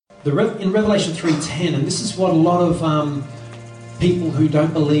In Revelation 3:10, and this is what a lot of people who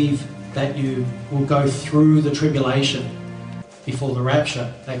don't believe that you will go through the tribulation before the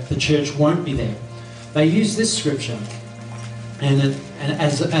rapture, that the church won't be there, they use this scripture and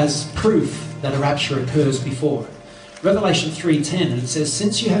as proof that a rapture occurs before. Revelation 3:10, and it says,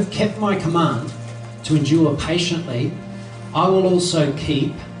 "Since you have kept my command to endure patiently, I will also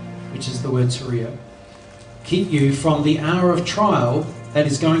keep," which is the word Sario, "keep you from the hour of trial that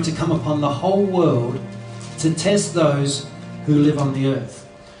is going to come upon the whole world to test those who live on the earth."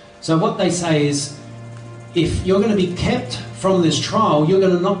 So what they say is, if you're going to be kept from this trial, you're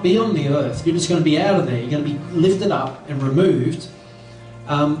going to not be on the earth. You're just going to be out of there. You're going to be lifted up and removed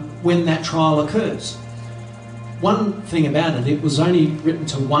when that trial occurs. One thing about it, it was only written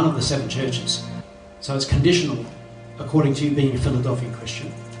to one of the 7 churches. So it's conditional, according to you being a Philadelphia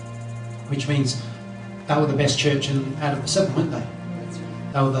Christian, which means they were the best church out of the 7, weren't they?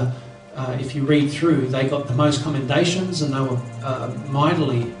 They were if you read through, they got the most commendations, and they were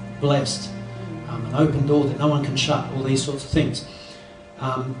mightily blessed. An open door that no one can shut, all these sorts of things.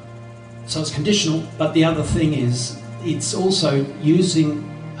 So it's conditional, but the other thing is, it's also using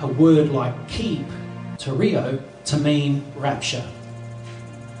a word like keep, Tario, to mean rapture.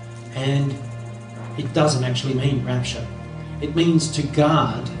 And it doesn't actually mean rapture. It means to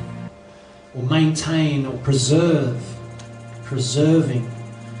guard, or maintain, or preserving,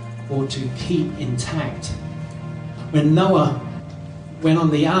 or to keep intact. When Noah went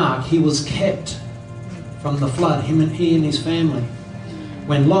on the ark, he was kept from the flood, he and his family.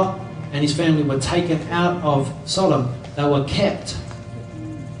 When Lot and his family were taken out of Sodom, they were kept.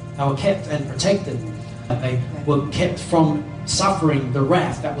 They were kept and protected. They were kept from suffering the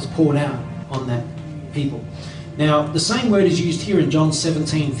wrath that was poured out on that people. Now, the same word is used here in John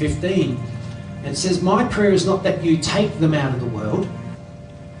 17:15. It says, "My prayer is not that you take them out of the world,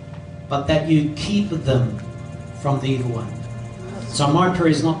 but that you keep them from the evil one." So my prayer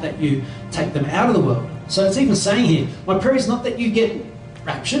is not that you take them out of the world. So it's even saying here, my prayer is not that you get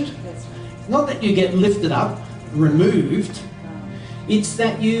raptured, not that you get lifted up, removed. It's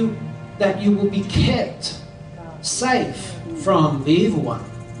that you will be kept safe from the evil one.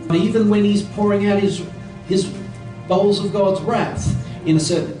 Even when he's pouring out his bowls of God's wrath in a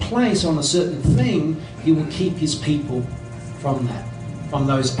certain place on a certain thing, he will keep his people from that, from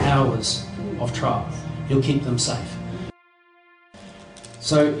those hours of trial. He'll keep them safe.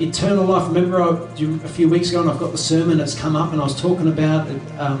 So eternal life, remember a few weeks ago, and I've got the sermon that's come up, and I was talking about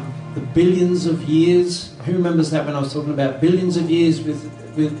the billions of years. Who remembers that when I was talking about billions of years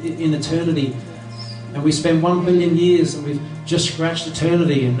in eternity? And we spend 1 billion years and we've just scratched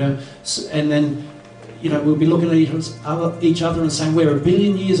eternity, and then we'll be looking at each other and saying we're 1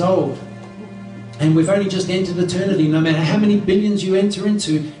 billion years old. And we've only just entered eternity. No matter how many billions you enter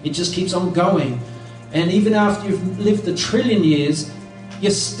into, it just keeps on going. And even after you've lived 1 trillion years,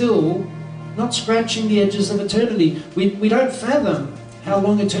 you're still not scratching the edges of eternity. We don't fathom how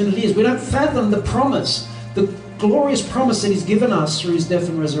long eternity is. We don't fathom the promise, the glorious promise that he's given us through his death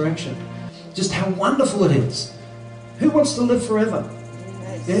and resurrection. Just how wonderful it is. Who wants to live forever?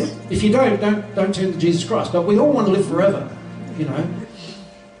 Yeah? If you don't turn to Jesus Christ. But we all want to live forever,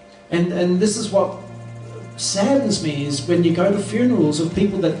 And this is what saddens me, is when you go to funerals of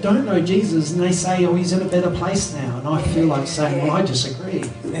people that don't know Jesus and they say, oh, he's in a better place now. And I feel like saying, well, I disagree.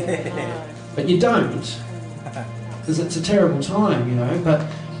 But you don't, because it's a terrible time, But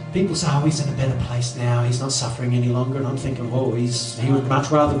people say, oh, he's in a better place now. He's not suffering any longer. And I'm thinking, oh, he would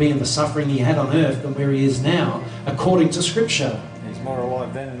much rather be in the suffering he had on earth than where he is now, according to Scripture. He's more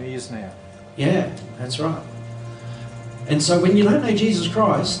alive then than he is now. Yeah, that's right. And so when you don't know Jesus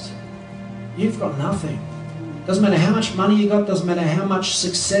Christ, you've got nothing. Doesn't matter how much money you got, doesn't matter how much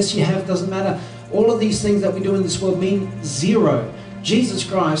success you have, doesn't matter. All of these things that we do in this world mean zero. Jesus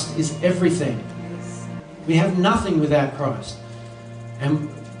Christ is everything. We have nothing without Christ.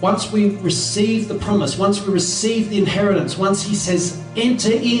 And once we receive the promise, once we receive the inheritance, once he says,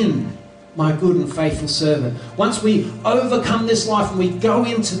 enter in, my good and faithful servant. Once we overcome this life and we go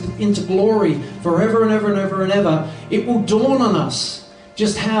into glory forever and ever and ever and ever, it will dawn on us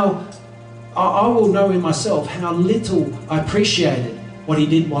just how I will know in myself how little I appreciated what he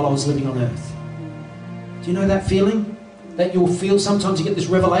did while I was living on earth. Do you know that feeling? That you'll feel sometimes you get this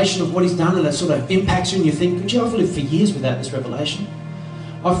revelation of what he's done and it sort of impacts you and you think, gee, I've lived for years without this revelation.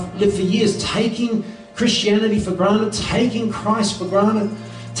 I've lived for years taking Christianity for granted, taking Christ for granted,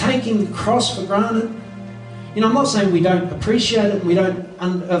 taking the cross for granted. I'm not saying we don't appreciate it and we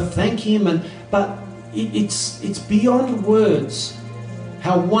don't thank him, but it's beyond words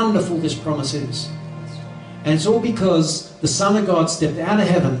how wonderful this promise is. And it's all because the Son of God stepped out of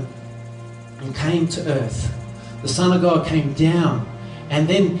heaven and came to earth. The Son of God came down, and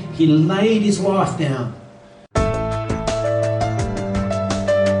then he laid his life down.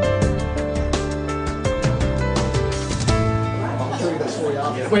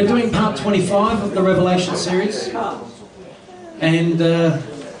 We're doing part 25 of the Revelation series, and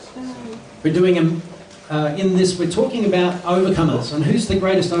we're doing in this, we're talking about overcomers, and who's the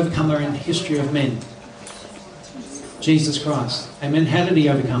greatest overcomer in the history of men? Jesus Christ. Amen. How did he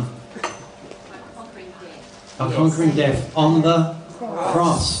overcome? By conquering death on the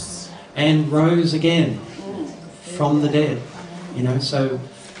cross, and rose again from the dead. You know, so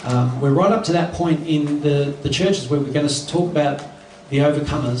we're right up to that point in the churches where we're going to talk about the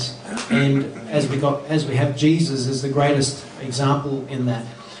overcomers, and as we have Jesus as the greatest example in that.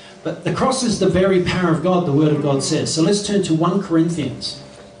 But the cross is the very power of God, the Word of God says. So let's turn to 1 Corinthians.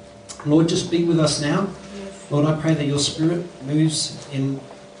 Lord, just be with us now. Lord, I pray that your Spirit moves in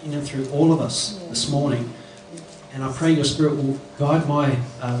through all of us this morning. And I pray your Spirit will guide my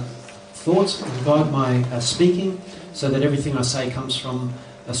thoughts and guide my speaking, so that everything I say comes from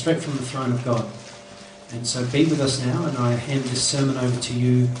straight from the throne of God. And so be with us now, and I hand this sermon over to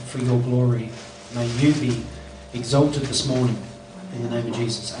you for your glory. May you be exalted this morning. In the name of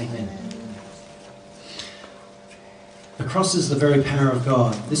Jesus, amen. The cross is the very power of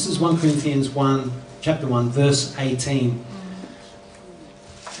God. This is 1 Corinthians 1, chapter 1, verse 18.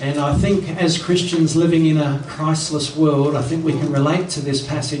 And I think as Christians living in a Christless world, I think we can relate to this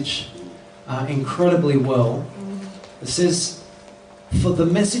passage incredibly well. It says, "For the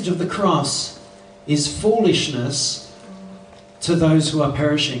message of the cross is foolishness to those who are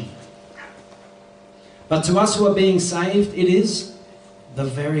perishing. But to us who are being saved, it is the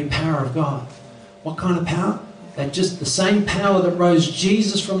very power of God." What kind of power? That just the same power that rose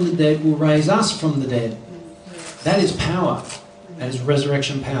Jesus from the dead will raise us from the dead. That is power. That is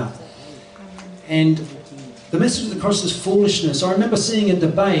resurrection power. And the message of the cross is foolishness. I remember seeing a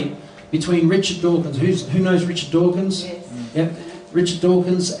debate between Richard Dawkins. Who knows Richard Dawkins? Yes. Yep. Richard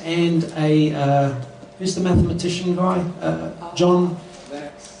Dawkins and who's the mathematician guy? John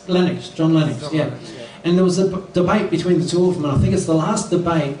Lennox. John Lennox, yeah. And there was a debate between the two of them, and I think it's the last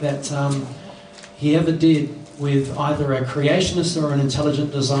debate that he ever did with either a creationist or an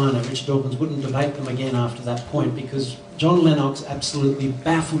intelligent designer. Richard Dawkins wouldn't debate them again after that point, because John Lennox absolutely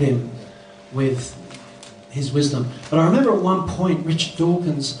baffled him with his wisdom. But I remember at one point Richard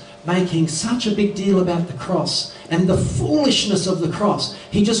Dawkins making such a big deal about the cross and the foolishness of the cross.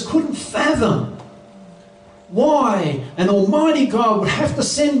 He just couldn't fathom why an almighty God would have to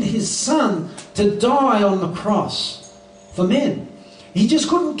send his son to die on the cross for men. He just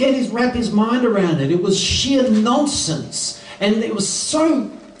couldn't wrap his mind around it. It was sheer nonsense. And it was so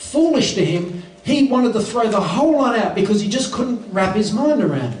foolish to him, he wanted to throw the whole lot out because he just couldn't wrap his mind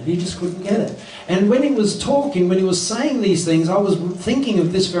around it. He just couldn't get it. And when he was talking, when he was saying these things, I was thinking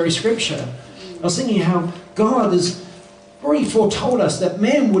of this very scripture. I was thinking how God has already foretold us that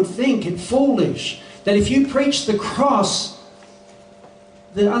man would think it foolish. That if you preach the cross,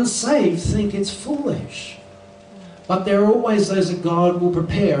 the unsaved think it's foolish. But there are always those that God will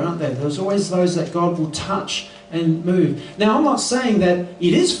prepare, aren't there? There's always those that God will touch and move. Now, I'm not saying that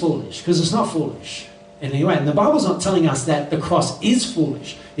it is foolish, because it's not foolish. Anyway, and the Bible's not telling us that the cross is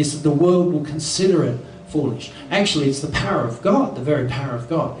foolish. It's that the world will consider it foolish. Actually, it's the power of God, the very power of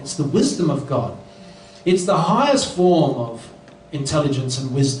God. It's the wisdom of God. It's the highest form of intelligence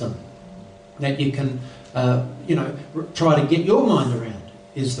and wisdom that you can, try to get your mind around,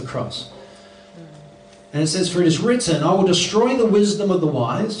 is the cross. And it says, "For it is written, I will destroy the wisdom of the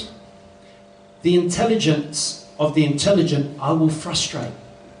wise, the intelligence of the intelligent I will frustrate."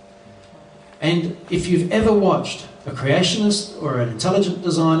 And if you've ever watched a creationist or an intelligent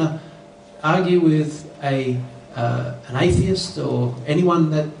designer argue with an atheist or anyone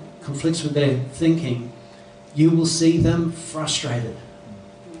that conflicts with their thinking, you will see them frustrated.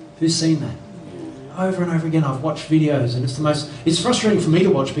 Who's seen that? Over and over again, I've watched videos, and it's frustrating for me to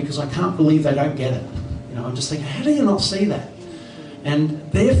watch because I can't believe they don't get it. You know, I'm just thinking, how do you not see that? And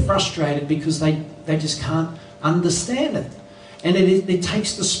they're frustrated because they just can't understand it. And it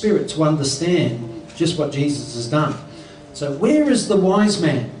takes the Spirit to understand just what Jesus has done. So where is the wise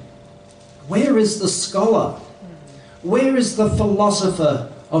man? Where is the scholar? Where is the philosopher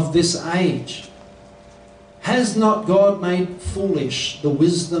of this age? Has not God made foolish the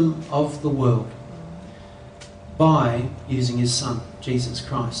wisdom of the world by using his Son, Jesus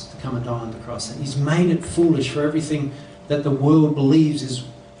Christ, to come and die on the cross? And he's made it foolish for everything that the world believes is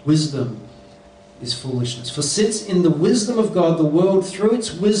wisdom, is foolishness. For since in the wisdom of God, the world through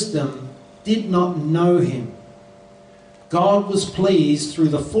its wisdom did not know him. God was pleased through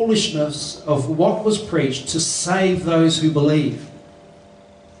the foolishness of what was preached to save those who believe.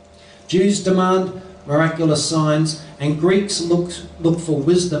 Jews demand miraculous signs, and Greeks look for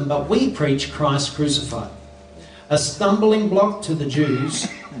wisdom, but we preach Christ crucified, a stumbling block to the Jews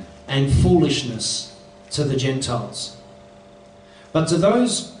and foolishness to the Gentiles. But to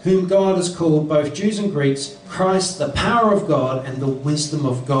those whom God has called, both Jews and Greeks, Christ, the power of God and the wisdom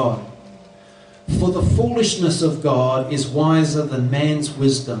of God. For the foolishness of God is wiser than man's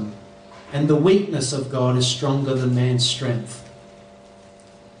wisdom, and the weakness of God is stronger than man's strength.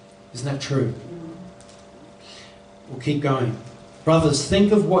 Isn't that true? We'll keep going. Brothers,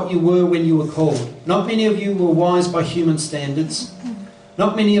 think of what you were when you were called. Not many of you were wise by human standards.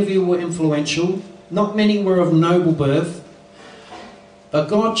 Not many of you were influential. Not many were of noble birth. But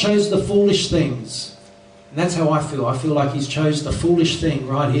God chose the foolish things. And that's how I feel. I feel like He's chose the foolish thing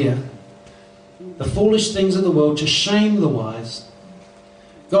right here. The foolish things of the world to shame the wise.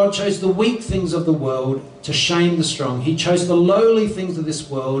 God chose the weak things of the world to shame the strong. He chose the lowly things of this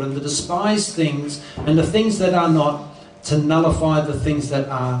world and the despised things and the things that are not to nullify the things that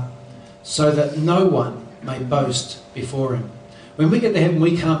are, so that no one may boast before Him. When we get to heaven,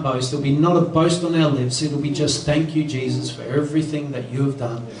 we can't boast. There'll be not a boast on our lips. It'll be just thank you, Jesus, for everything that you have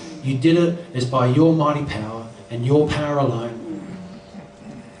done. You did it as by your mighty power and your power alone.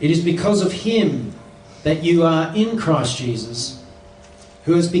 It is because of Him that you are in Christ Jesus,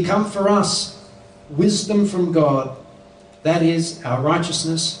 who has become for us wisdom from God. That is our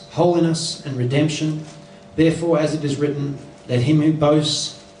righteousness, holiness, and redemption. Therefore, as it is written, let him who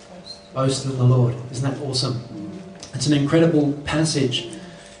boasts, boast in the Lord. Isn't that awesome? It's an incredible passage.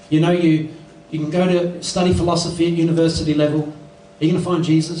 You know, you can go to study philosophy at university level. Are you going to find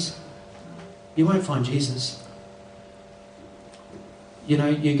Jesus? You won't find Jesus. You know,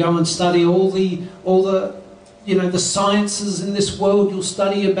 you go and study all the the sciences in this world. You'll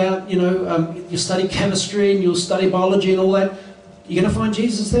study about, you study chemistry and you'll study biology and all that. You're going to find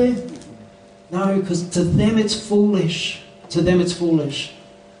Jesus there? No, because to them it's foolish. To them it's foolish.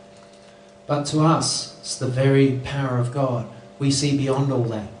 But to us, it's the very power of God. We see beyond all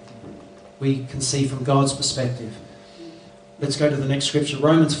that. We can see from God's perspective. Let's go to the next scripture.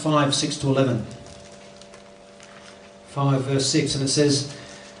 Romans 5, 6 to 11. 5 verse 6. And it says,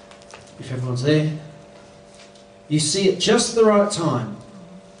 if everyone's there, you see, at just the right time,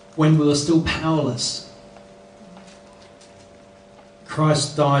 when we were still powerless,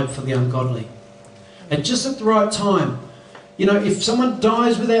 Christ died for the ungodly. And just at the right time, if someone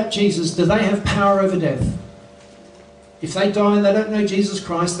dies without Jesus, do they have power over death? If they die and they don't know Jesus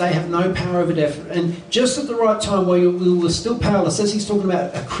Christ, they have no power over death. And just at the right time, while we were still powerless, as he's talking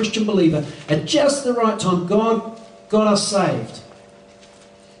about a Christian believer, at just the right time, God got us saved.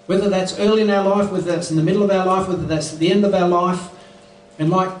 Whether that's early in our life, whether that's in the middle of our life, whether that's at the end of our life. And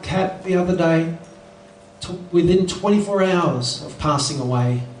like Kat the other day, within 24 hours of passing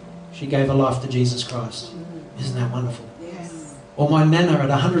away, she gave her life to Jesus Christ. Isn't that wonderful? Yes. Or my nana at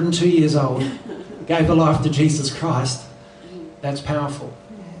 102 years old gave her life to Jesus Christ. That's powerful.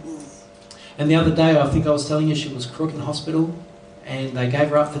 Yes. And the other day, I think I was telling you, she was crook in hospital and they gave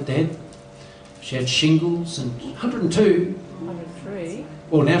her up for dead. She had shingles and 102. 103.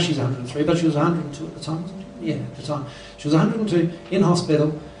 Well, now she's 103, but she was 102 at the time, wasn't she? Yeah, at the time. She was 102 in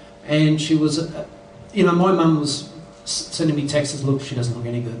hospital, and she was, my mum was sending me texts, look, she doesn't look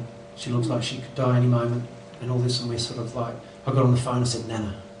any good. She looks like she could die any moment, and all this, and we're sort of like, I got on the phone and said,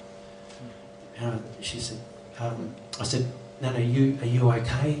 Nana. And she said, I said, Nana, are you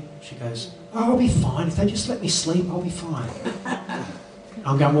okay? She goes, oh, I'll be fine. If they just let me sleep, I'll be fine.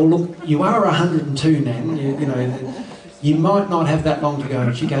 I'm going, well, look, you are 102, Nan, you might not have that long to go.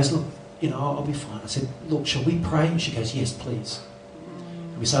 And she goes, look, I'll be fine. I said, look, shall we pray? And she goes, yes, please.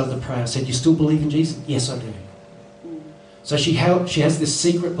 And we started to pray. I said, you still believe in Jesus? Yes, I do. So she has this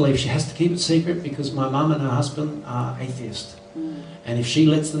secret belief. She has to keep it secret because my mum and her husband are atheists. And if she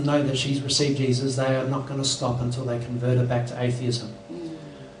lets them know that she's received Jesus, they are not going to stop until they convert her back to atheism.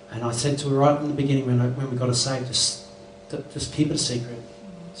 And I said to her right in the beginning when we got her saved, just keep it a secret.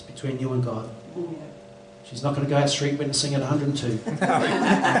 It's between you and God. She's not going to go out street witnessing at 102.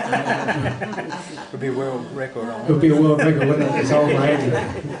 It would be a world record on it. It would be a world record, wouldn't it? This old lady.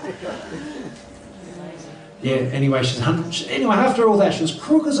 Yeah, anyway, she's 100. Anyway, after all that, she was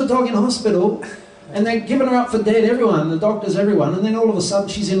crook as a dog in hospital, and they're giving her up for dead, everyone, the doctors, everyone, and then all of a sudden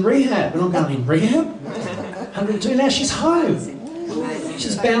she's in rehab. And I'm going, in rehab? 102, now she's home.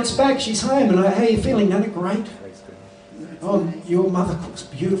 She's bounced back, she's home. And how are you feeling? Nana? Great. Oh, your mother cooks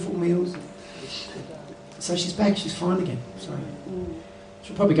beautiful meals. So she's back, she's fine again. So it's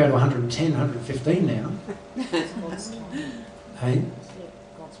Should probably go to 110, 115 now. Hey?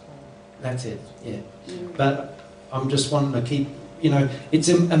 That's it, yeah. But I'm just wanting to keep, it's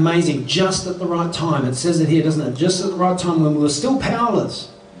amazing. Just at the right time. It says it here, doesn't it? Just at the right time when we were still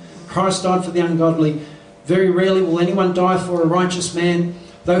powerless. Christ died for the ungodly. Very rarely will anyone die for a righteous man,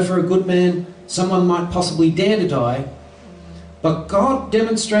 though for a good man someone might possibly dare to die. But God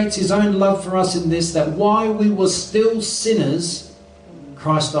demonstrates his own love for us in this, that while we were still sinners,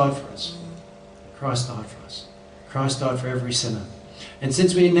 Christ died for us. Christ died for us. Christ died for every sinner. And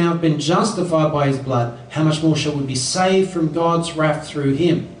since we now have been justified by his blood, how much more shall we be saved from God's wrath through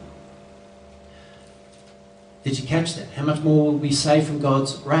him? Did you catch that? How much more will we be saved from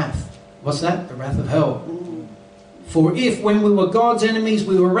God's wrath? What's that? The wrath of hell. For if, when we were God's enemies,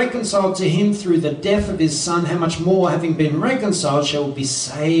 we were reconciled to him through the death of his Son, how much more, having been reconciled, shall we be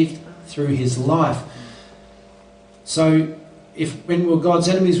saved through his life? So, if when we were God's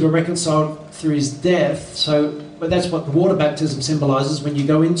enemies, we were reconciled through his death. But that's what the water baptism symbolises. When you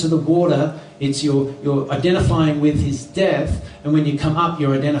go into the water, it's you're identifying with his death, and when you come up,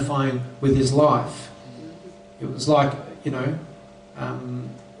 you're identifying with his life. It was like,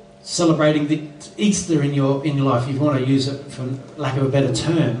 celebrating the Easter in your life. If you want to use it for lack of a better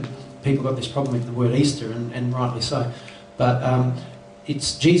term, people got this problem with the word Easter, and rightly so. But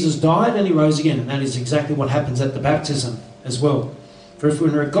it's Jesus died and he rose again, and that is exactly what happens at the baptism as well. For if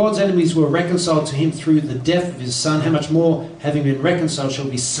when God's enemies were reconciled to him through the death of his Son, how much more, having been reconciled, shall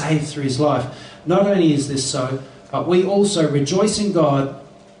be saved through his life? Not only is this so, but we also rejoice in God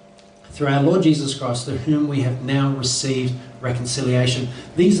through our Lord Jesus Christ, through whom we have now received reconciliation.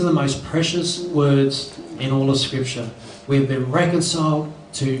 These are the most precious words in all of Scripture. We have been reconciled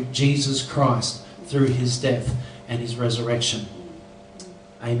to Jesus Christ through his death and his resurrection.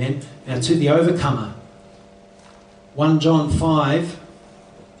 Amen. Now to the overcomer, 1 John 5,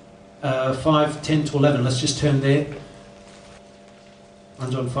 10 to 11. Let's just turn there.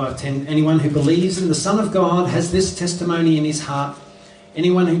 1 John 5:10. Anyone who believes in the Son of God has this testimony in his heart.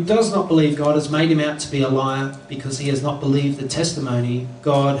 Anyone who does not believe God has made him out to be a liar, because he has not believed the testimony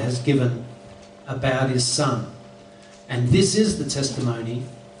God has given about his Son. And this is the testimony: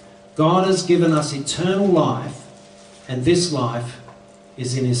 God has given us eternal life, and this life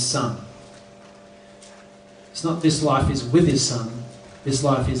is in his Son. It's not this life is with his Son. This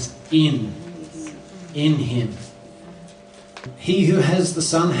life is in him. He who has the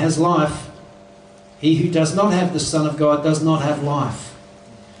Son has life. He who does not have the Son of God does not have life.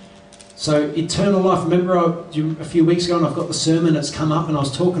 So eternal life. Remember a few weeks ago, and I've got the sermon that's come up, and I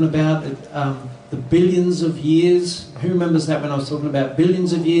was talking about the billions of years. Who remembers that when I was talking about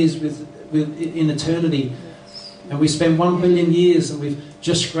billions of years in eternity? And we spend 1 billion years, and we've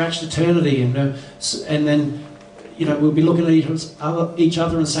just scratched eternity, and then we'll be looking at each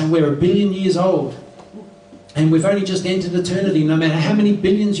other and saying we're 1 billion years old, and we've only just entered eternity. No matter how many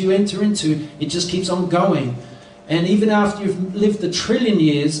billions you enter into, it just keeps on going. And even after you've lived 1 trillion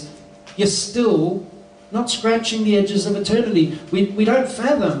years, you're still not scratching the edges of eternity. We don't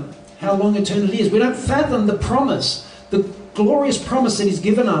fathom how long eternity is. We don't fathom the promise, the glorious promise that he's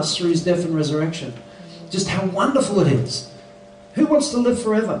given us through his death and resurrection. Just how wonderful it is. Who wants to live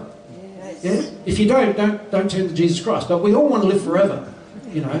forever? Yes. Yeah? If you don't turn to Jesus Christ. But we all want to live forever,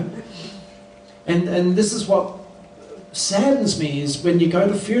 And this is what saddens me, is when you go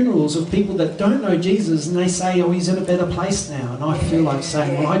to funerals of people that don't know Jesus and they say, oh, he's in a better place now. And I feel like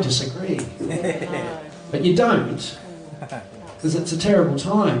saying, well, I disagree. But you don't. Because it's a terrible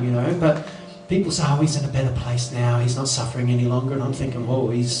time, But people say, oh, he's in a better place now. He's not suffering any longer. And I'm thinking, well,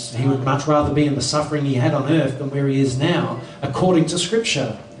 he would much rather be in the suffering he had on earth than where he is now, according to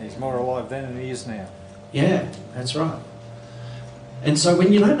Scripture. He's more alive then than he is now. Yeah, that's right. And so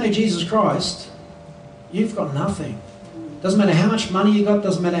when you don't know Jesus Christ, you've got nothing. Doesn't matter how much money you got,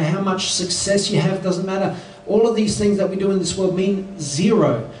 doesn't matter how much success you have, doesn't matter. All of these things that we do in this world mean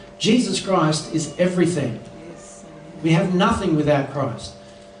zero. Jesus Christ is everything. We have nothing without Christ.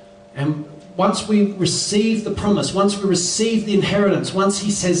 And once we receive the promise, once we receive the inheritance, once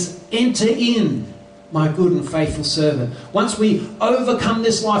he says, enter in, my good and faithful servant. Once we overcome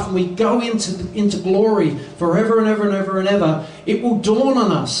this life and we go into glory forever and ever and ever and ever, it will dawn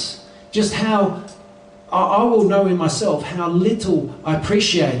on us just how, I will know in myself how little I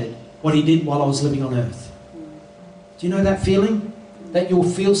appreciated what he did while I was living on earth. Do you know that feeling? That you'll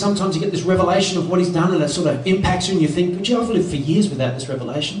feel sometimes you get this revelation of what he's done, and it sort of impacts you, and you think, I've lived for years without this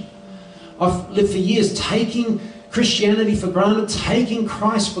revelation. I've lived for years taking Christianity for granted, taking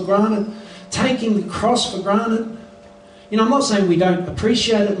Christ for granted, taking the cross for granted. I'm not saying we don't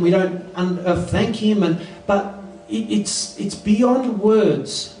appreciate it and we don't thank him, but It's beyond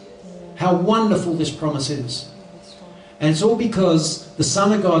words how wonderful this promise is. And it's all because the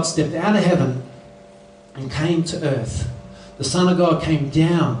Son of God stepped out of heaven and came to earth. The Son of God came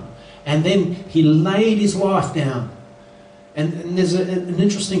down, and then he laid his life down. And there's an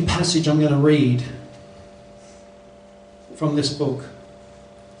interesting passage I'm going to read from this book.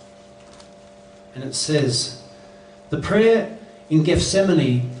 And it says, the prayer in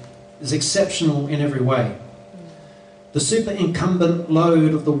Gethsemane is exceptional in every way. The superincumbent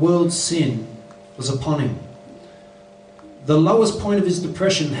load of the world's sin was upon him. The lowest point of his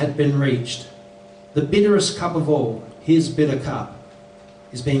depression had been reached. The bitterest cup of all, his bitter cup,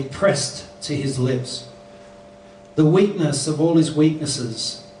 is being pressed to his lips. The weakness of all his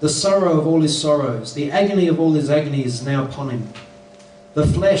weaknesses, the sorrow of all his sorrows, the agony of all his agonies is now upon him. The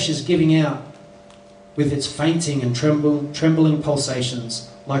flesh is giving out with its fainting and trembling pulsations,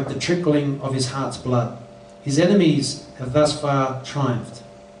 like the trickling of his heart's blood. His enemies have thus far triumphed.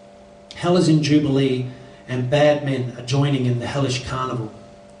 Hell is in jubilee, and bad men are joining in the hellish carnival.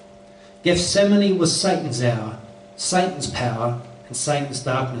 Gethsemane was Satan's hour, Satan's power, and Satan's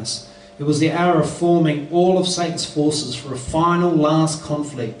darkness. It was the hour of forming all of Satan's forces for a final last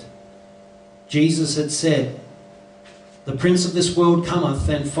conflict. Jesus had said, "The prince of this world cometh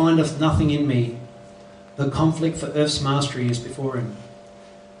and findeth nothing in me." The conflict for earth's mastery is before him.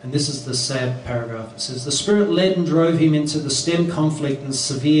 And this is the sad paragraph. It says, the Spirit led and drove him into the stern conflict and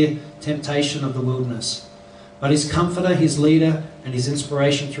severe temptation of the wilderness. But his comforter, his leader, and his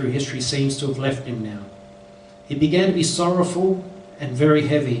inspiration through history seems to have left him now. He began to be sorrowful and very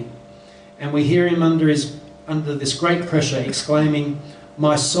heavy. And we hear him under this great pressure exclaiming,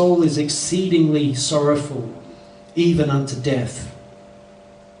 "My soul is exceedingly sorrowful, even unto death."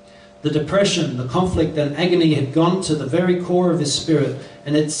 The depression, the conflict and agony had gone to the very core of his spirit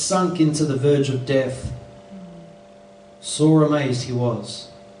and had sunk into the verge of death. Sore amazed he was.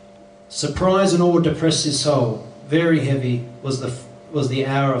 Surprise and awe depressed his soul. Very heavy was the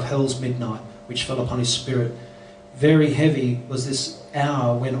hour of hell's midnight, which fell upon his spirit. Very heavy was this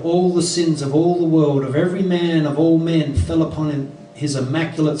hour when all the sins of all the world, of every man, of all men, fell upon his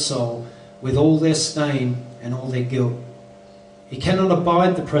immaculate soul with all their stain and all their guilt. He cannot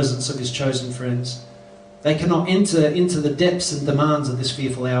abide the presence of his chosen friends. They cannot enter into the depths and demands of this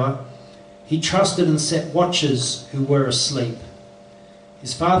fearful hour. He trusted and set watchers who were asleep.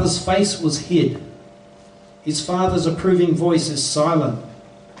 His Father's face was hid. His Father's approving voice is silent.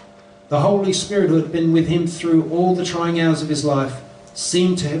 The Holy Spirit who had been with him through all the trying hours of his life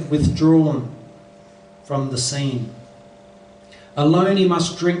seemed to have withdrawn from the scene. Alone he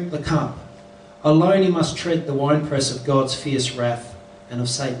must drink the cup. Alone he must tread the winepress of God's fierce wrath and of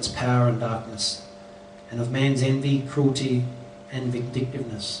Satan's power and darkness, and of man's envy, cruelty, and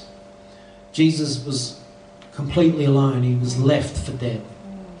vindictiveness. Jesus was completely alone. He was left for dead.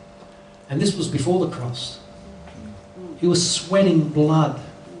 And this was before the cross. He was sweating blood.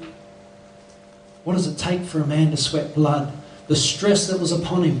 What does it take for a man to sweat blood? The stress that was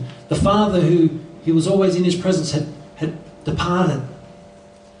upon him. The Father who he was always in his presence had departed.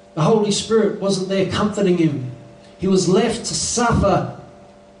 The Holy Spirit wasn't there comforting him. He was left to suffer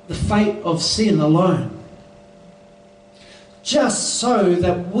the fate of sin alone. Just so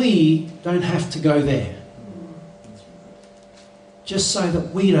that we don't have to go there. Just so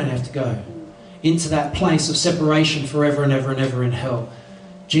that we don't have to go into that place of separation forever and ever and ever in hell.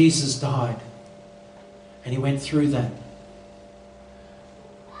 Jesus died. And he went through that.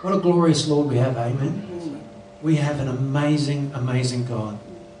 What a glorious Lord we have, amen? We have an amazing, amazing God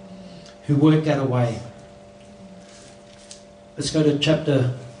who worked that away. Let's go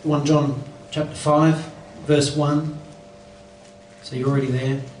to 1 John chapter 5, verse 1. So you're already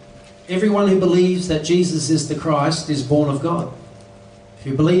there. Everyone who believes that Jesus is the Christ is born of God. If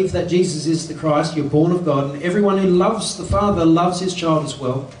you believe that Jesus is the Christ, you're born of God. And everyone who loves the Father loves his child as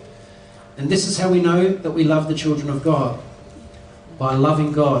well. And this is how we know that we love the children of God. By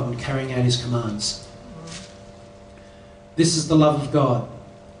loving God and carrying out his commands. This is the love of God,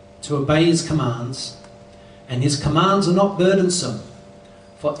 to obey his commands, and his commands are not burdensome.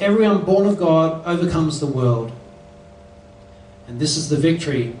 For everyone born of God overcomes the world. And this is the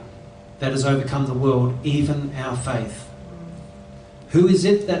victory that has overcome the world, even our faith. Who is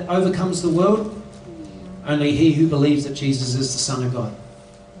it that overcomes the world? Only he who believes that Jesus is the Son of God.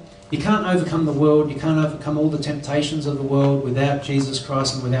 You can't overcome the world, you can't overcome all the temptations of the world without Jesus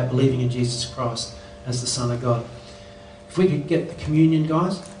Christ and without believing in Jesus Christ as the Son of God. If we could get the communion,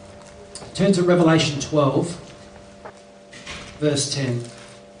 guys. Turn to Revelation 12, verse 10. It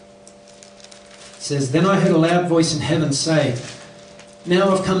says, "Then I heard a loud voice in heaven say,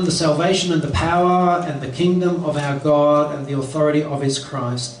 Now have come the salvation and the power and the kingdom of our God and the authority of his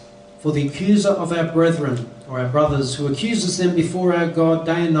Christ. For the accuser of our brethren, or our brothers, who accuses them before our God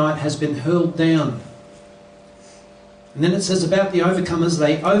day and night, has been hurled down. And then it says about the overcomers,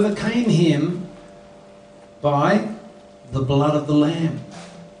 they overcame him by the blood of the Lamb.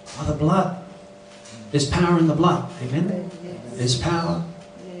 By the blood. There's power in the blood. Amen? There's power.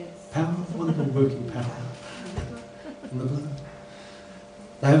 Power? Wonderful working power. In the blood.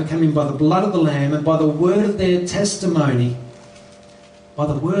 They overcame him by the blood of the Lamb and by the word of their testimony. By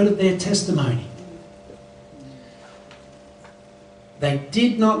the word of their testimony. They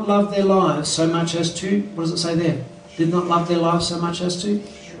did not love their lives so much as to, what does it say there? Did not love their lives so much as to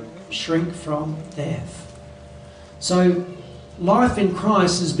shrink from death. So life in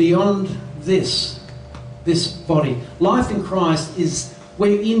Christ is beyond this body. Life in Christ is,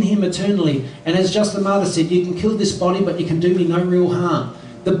 we're in him eternally. And as Justin Martyr said, you can kill this body, but you can do me no real harm.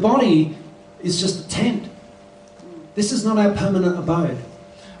 The body is just a tent. This is not our permanent abode.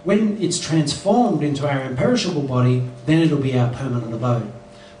 When it's transformed into our imperishable body, then it'll be our permanent abode.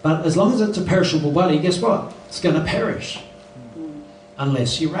 But as long as it's a perishable body, guess what? It's going to perish.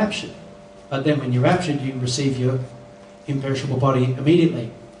 Unless you're raptured. But then when you're raptured, you receive your imperishable body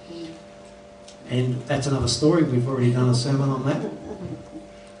immediately. And that's another story. We've already done a sermon on that.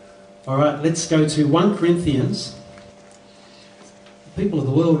 All right, let's go to 1 Corinthians. The people of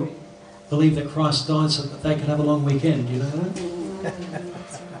the world believe that Christ died so that they could have a long weekend. Do you know that?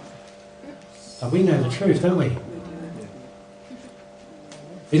 But we know the truth, don't we?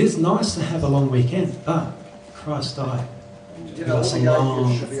 It is nice to have a long weekend, but Christ died. You know, all the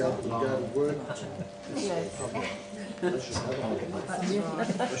atheists should be able to go to work.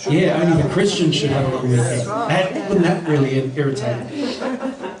 Yeah, only the Christians should have a long weekend. Wouldn't that really irritate?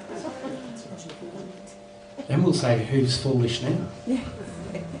 Then we'll say, who's foolish now?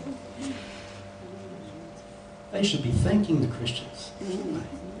 They should be thanking the Christians,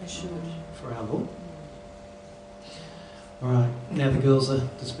 shouldn't they? For our Lord. All right, now the girls are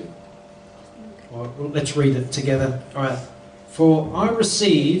dismissed. All right, well, let's read it together. All right. For I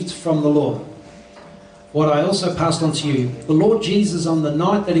received from the Lord what I also passed on to you. The Lord Jesus, on the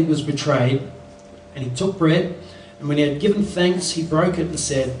night that he was betrayed, and he took bread, and when he had given thanks, he broke it and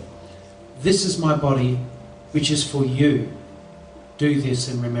said, "This is my body, which is for you. Do this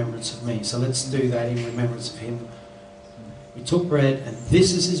in remembrance of me." So let's do that in remembrance of him. We took bread, and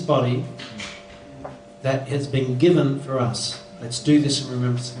this is his body that has been given for us. Let's do this in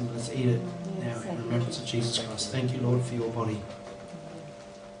remembrance of him. Let's eat it now in remembrance of Jesus Christ. Thank you, Lord, for your body.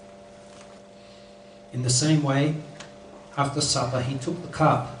 In the same way, after supper, he took the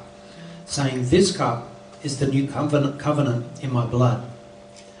cup, saying, "This cup is the new covenant in my blood.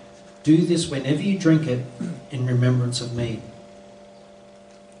 Do this whenever you drink it in remembrance of me.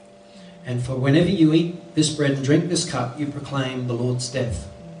 And for whenever you eat this bread and drink this cup, you proclaim the Lord's death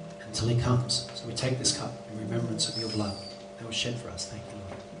until he comes." So we take this cup in remembrance of your blood that was shed for us. Thank you,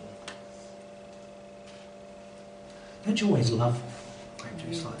 Lord. Don't you always love grape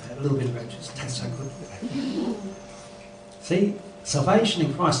juice like that? A little bit of grape juice tastes so good. See, salvation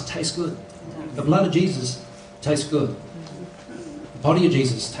in Christ tastes good. The blood of Jesus tastes good. The body of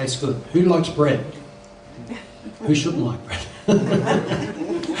Jesus tastes good. Who likes bread? Who shouldn't like bread?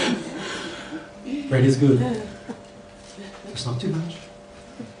 Bread is good. It's not too much.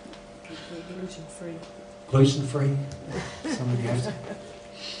 Gluten-free. Gluten-free. Some of you have to.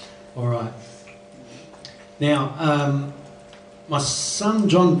 All right. Now, my son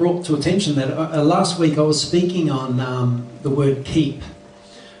John brought to attention that last week I was speaking on the word keep,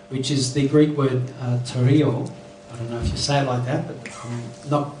 which is the Greek word terio. I don't know if you say it like that, but I'm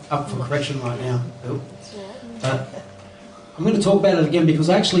not up for correction right now, Bill. But I'm going to talk about it again because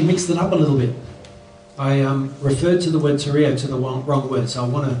I actually mixed it up a little bit. I referred to the word terio to the wrong word, so I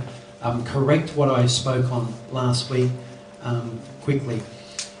want to correct what I spoke on last week quickly.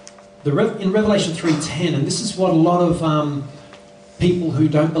 In Revelation 3:10, and this is what a lot of people who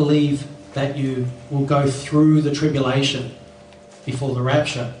don't believe that you will go through the tribulation before the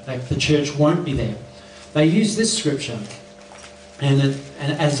rapture, that the church won't be there, they use this scripture and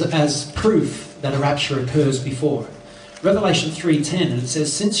as proof that a rapture occurs before. Revelation 3:10, and it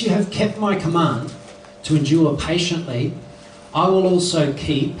says, "Since you have kept my command to endure patiently, I will also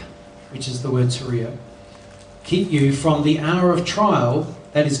keep," which is the word terio, "keep you from the hour of trial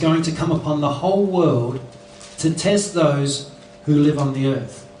that is going to come upon the whole world to test those who live on the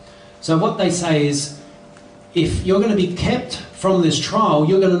earth." So what they say is, if you're going to be kept from this trial,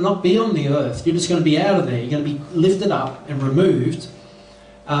 you're going to not be on the earth. You're just going to be out of there. You're going to be lifted up and removed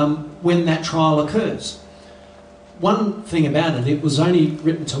when that trial occurs. one thing about it, it was only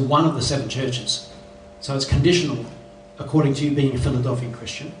written to one of the 7 churches. So it's conditional, according to you being a Philadelphian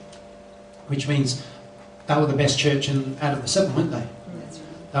Christian, which means they were the best church out of the 7, weren't they?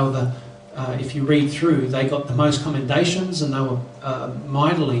 They were the, if you read through, they got the most commendations, and they were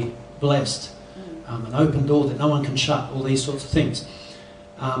mightily blessed. An open door that no one can shut, all these sorts of things.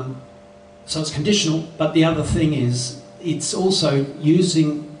 So it's conditional, but the other thing is, it's also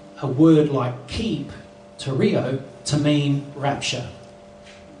using a word like keep, tereo, to mean rapture.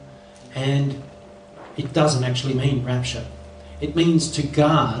 And it doesn't actually mean rapture. It means to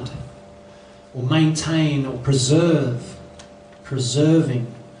guard, or maintain, or preserve,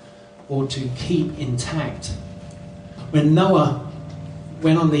 preserving, or to keep intact. When Noah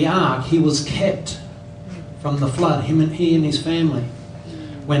went on the ark, he was kept from the flood, he and his family.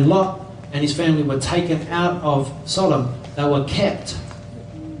 When Lot and his family were taken out of Sodom, they were kept.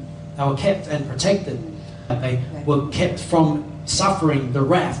 They were kept and protected. They were kept from suffering the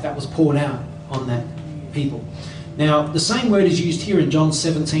wrath that was poured out on that people. Now, the same word is used here in John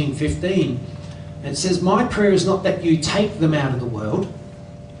 17:15. It says, "My prayer is not that you take them out of the world,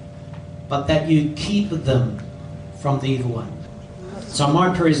 but that you keep them from the evil one." So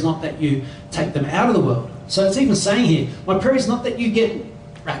my prayer is not that you take them out of the world. So it's even saying here, my prayer is not that you get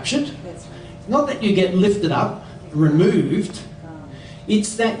raptured, not that you get lifted up, removed.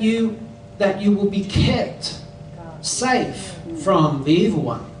 It's that you will be kept safe from the evil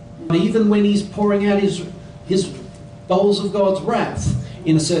one. Even when he's pouring out his bowls of God's wrath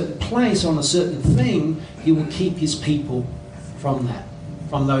in a certain place on a certain thing, he will keep his people from that,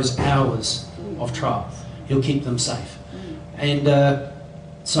 from those hours of trial. He'll keep them safe. And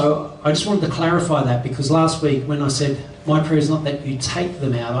so I just wanted to clarify that, because last week when I said my prayer is not that you take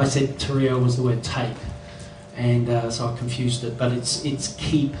them out, I said tereo was the word take, and so I confused it, but it's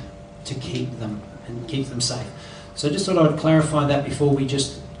keep, to keep them and keep them safe. So I just thought I'd clarify that before we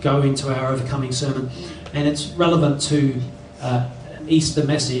just go into our overcoming sermon. And it's relevant to Easter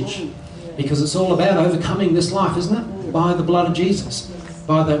message, because it's all about overcoming this life, isn't it? By the blood of Jesus,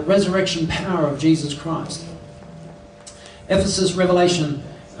 by the resurrection power of Jesus Christ. Ephesus, Revelation,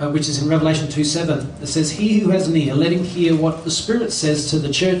 which is in Revelation 2:7, it says, "He who has an ear, let him hear what the Spirit says to the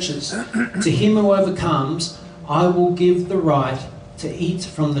churches. To him who overcomes, I will give the right to eat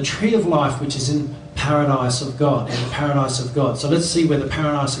from the tree of life, which is in paradise of God." In the paradise of God. So let's see where the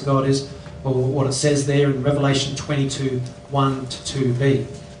paradise of God is, or what it says there in Revelation 22:1-2b.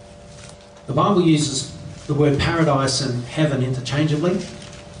 The Bible uses the word paradise and heaven interchangeably.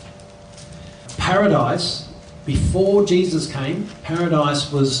 Paradise, before Jesus came,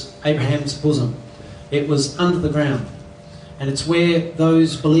 paradise was Abraham's bosom. It was under the ground. And it's where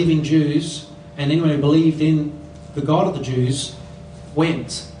those believing Jews and anyone who believed in the God of the Jews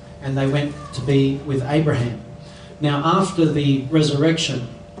went. And they went to be with Abraham. Now, after the resurrection,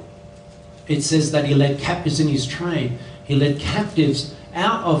 it says that he led captives in his train. He led captives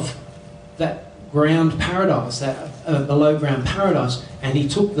out of that ground paradise, that below ground paradise, and he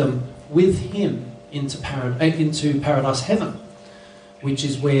took them with him into paradise heaven, which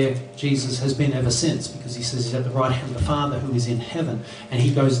is where Jesus has been ever since, because he says he's at the right hand of the Father who is in heaven, and he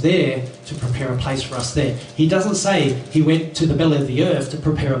goes there to prepare a place for us there. He doesn't say he went to the belly of the earth to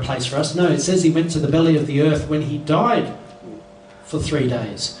prepare a place for us. No, it says he went to the belly of the earth when he died for 3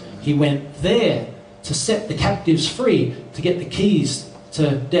 days. He went there to set the captives free, to get the keys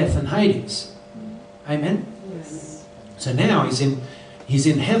to death and Hades. Amen? Yes. So now he's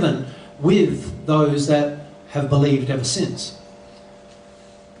in heaven with those that have believed ever since.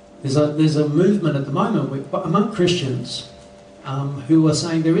 There's a movement at the moment among Christians who are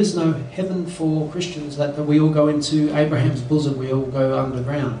saying there is no heaven for Christians, that we all go into Abraham's bosom, we all go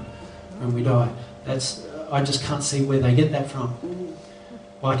underground when we die. I just can't see where they get that from.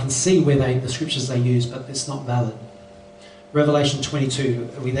 Well, I can see where the scriptures they use, but it's not valid. Revelation 22,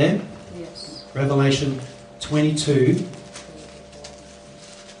 are we there? Yes. Revelation 22,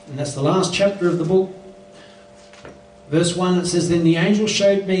 and that's the last chapter of the book. Verse 1, it says, "Then the angel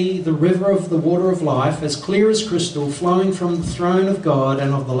showed me the river of the water of life, as clear as crystal, flowing from the throne of God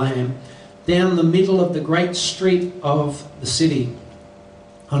and of the Lamb, down the middle of the great street of the city.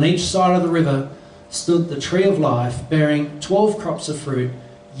 On each side of the river stood the tree of life, bearing 12 crops of fruit,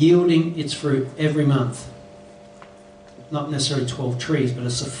 yielding its fruit every month." Not necessarily 12 trees, but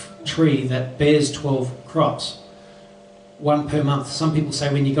it's a tree that bears 12 crops. 1 per month. Some people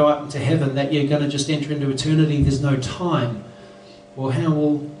say when you go up into heaven that you're going to just enter into eternity, there's no time. Well, how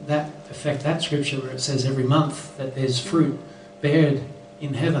will that affect that scripture where it says every month that there's fruit bared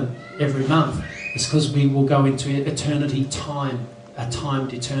in heaven every month? It's because we will go into eternity time, a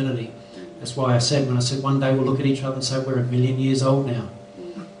timed eternity. That's why I said, when I said one day we'll look at each other and say we're 1,000,000 years old now.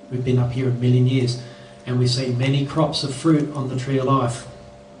 We've been up here 1,000,000 years. And we've seen many crops of fruit on the tree of life.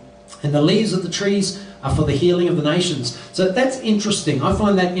 And the leaves of the trees are for the healing of the nations. So that's interesting. I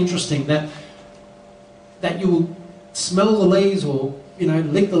find that interesting, that you will smell the leaves or,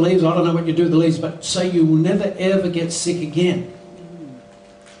 lick the leaves. I don't know what you do with the leaves, but say you will never ever get sick again.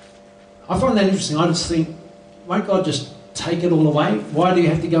 I find that interesting. I just think, won't God just take it all away? Why do you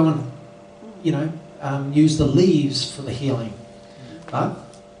have to go and, use the leaves for the healing? But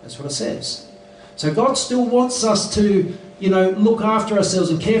that's what it says. So God still wants us to, look after ourselves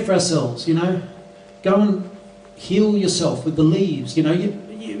and care for ourselves, Go and heal yourself with the leaves.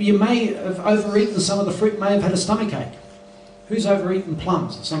 You may have overeaten some of the fruit, may have had a stomachache. Who's overeaten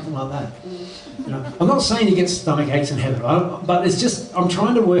plums or something like that? I'm not saying you get stomach aches in heaven, but it's just, I'm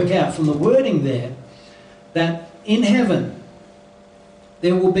trying to work out from the wording there that in heaven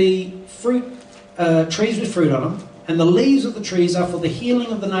there will be fruit, trees with fruit on them, and the leaves of the trees are for the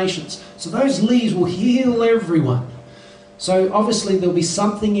healing of the nations. So those leaves will heal everyone. So obviously there'll be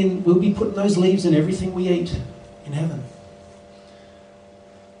something we'll be putting those leaves in everything we eat in heaven.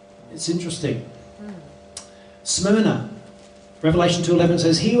 It's interesting. Smyrna, Revelation 2:11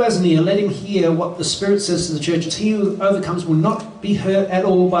 says, "He who has an ear, let him hear what the Spirit says to the churches. He who overcomes will not be hurt at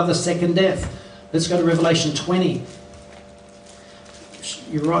all by the second death." Let's go to Revelation 20.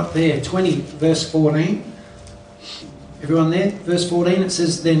 You're right there, 20, verse 14. Everyone there? Verse 14, it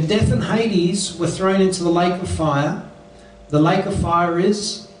says, "Then death and Hades were thrown into the lake of fire. The lake of fire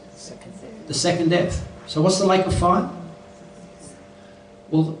is the second death." So what's the lake of fire?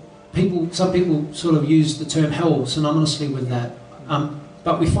 Well, some people sort of use the term hell synonymously with that.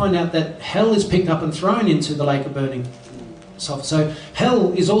 But we find out that hell is picked up and thrown into the lake of burning sulfur. So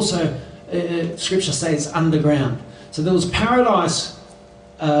hell is also, Scripture says, underground. So there was paradise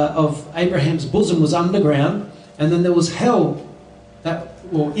of Abraham's bosom was underground, and then there was hell that,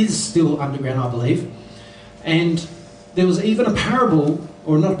 is still underground, I believe. And there was even a parable,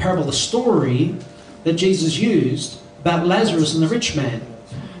 or not a parable, a story that Jesus used about Lazarus and the rich man.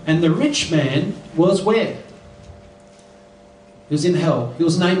 And the rich man was where? He was in hell. He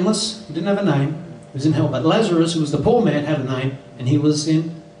was nameless. He didn't have a name. He was in hell. But Lazarus, who was the poor man, had a name, and he was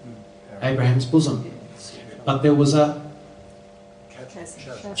in Abraham's bosom. But there was a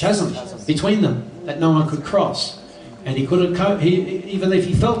chasm between them that no one could cross. And he couldn't, even if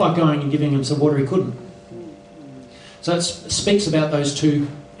he felt like going and giving him some water, he couldn't. So it speaks about those two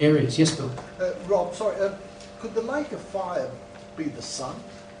areas. Yes, Bill? Rob, sorry, could the lake of fire be the sun?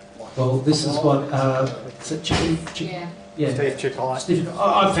 Well, this is what, is it chicken? Yeah. Steve Chickline.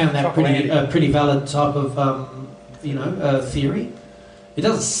 I found that pretty valid type of, theory. It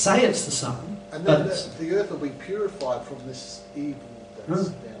doesn't say it's the sun, And but then the earth will be purified from this evil that's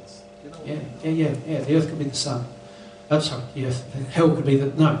down. yeah. The earth could be the sun. I'm sorry, the earth. Hell could be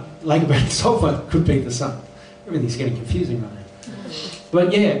lake of burning sulfur could be the sun. Everything's getting confusing right now.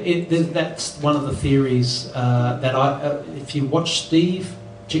 But yeah, that's one of the theories that if you watch Steve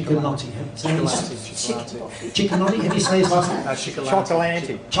Chickanotti, Chickanotti, how do you say his last name?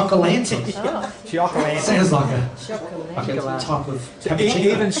 Chocolanti. Chocolanti. Chocolanti. Sounds like a type of cappuccino.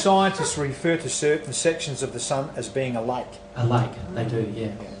 Even scientists refer to certain sections of the sun as being a lake. A lake, they do,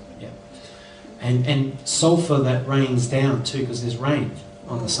 yeah. And sulphur that rains down too, because there's rain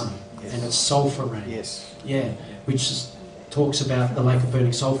on the sun, and it's sulphur rain. Yes. Yeah, which talks about the lake of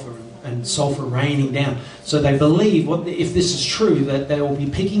burning sulphur and sulphur raining down. So they believe, if this is true, that they will be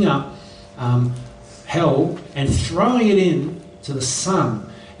picking up hell and throwing it in to the sun.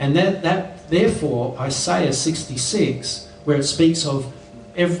 And that therefore, Isaiah 66, where it speaks of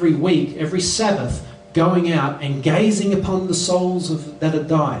every week, every Sabbath, going out and gazing upon the souls that had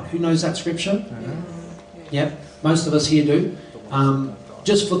died. Who knows that scripture? Yep, most of us here do.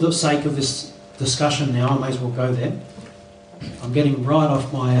 Just for the sake of this discussion now, I may as well go there. I'm getting right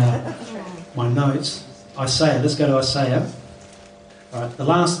off my notes. Isaiah, let's go to Isaiah. All right, the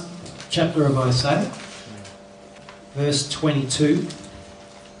last chapter of Isaiah, verse 22.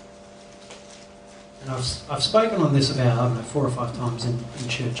 And I've spoken on this about, 4 or 5 times in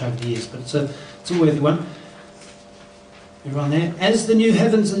church over the years, but it's a worthy one. Everyone there? "As the new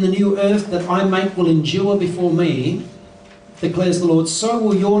heavens and the new earth that I make will endure before me, declares the Lord, so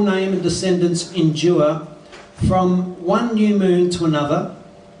will your name and descendants endure from one new moon to another,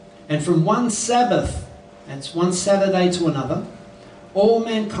 and from one Sabbath, that's one Saturday to another. All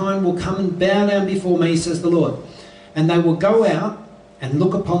mankind will come and bow down before me, says the Lord. And they will go out and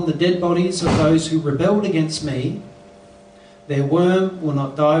look upon the dead bodies of those who rebelled against me. Their worm will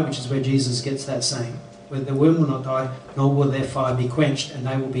not die," which is where Jesus gets that saying. where the worm will not die, nor will their fire be quenched, and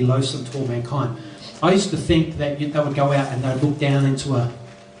they will be loathsome to all mankind. I used to think that they would go out and they'd look down into a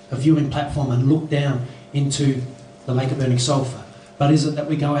viewing platform and look down into the lake of burning sulphur. But is it that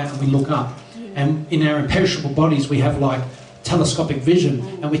we go out and we look up? And in our imperishable bodies we have like telescopic vision,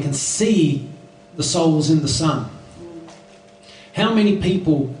 and we can see the souls in the sun. How many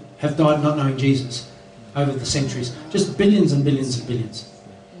people have died not knowing Jesus over the centuries? Just billions and billions and billions.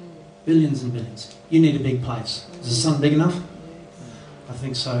 Billions and billions. You need a big place. Is the sun big enough? I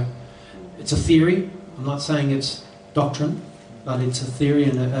think so. It's a theory. I'm not saying it's doctrine, but it's a theory,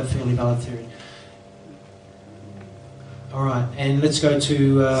 and a fairly valid theory. All right, and let's go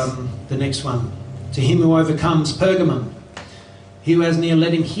to the next one. To him who overcomes, Pergamum. He who has an ear,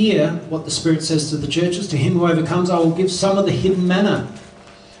 let him hear what the Spirit says to the churches. To him who overcomes, I will give some of the hidden manna.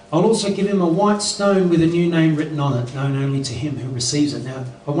 I'll also give him a white stone with a new name written on it, known only to him who receives it. Now,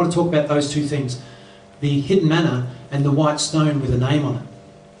 I want to talk about those two things, the hidden manna and the white stone with a name on it.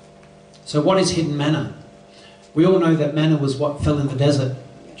 So what is hidden manna? We all know that manna was what fell in the desert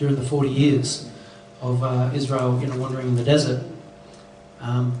during the 40 years of Israel, wandering in the desert.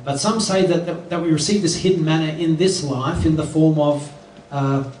 But some say that we receive this hidden manna in this life in the form of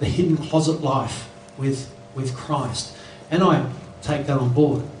the hidden closet life with Christ. And I take that on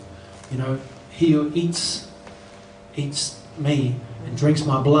board. He who eats me and drinks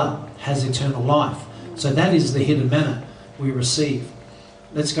my blood has eternal life. So that is the hidden manna we receive.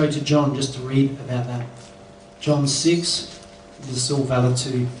 Let's go to John just to read about that. John 6, this is all valid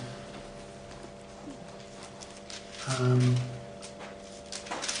to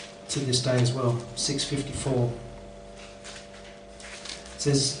this day as well. 6:54. It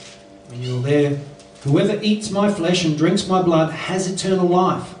says, when you're there, whoever eats my flesh and drinks my blood has eternal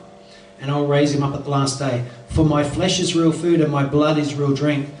life, and I'll raise him up at the last day. For my flesh is real food and my blood is real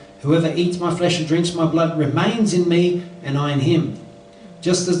drink. Whoever eats my flesh and drinks my blood remains in me and I in him.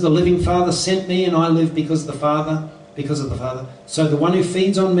 Just as the living Father sent me and I live because of the Father, so the one who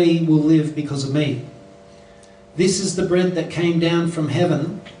feeds on me will live because of me. This is the bread that came down from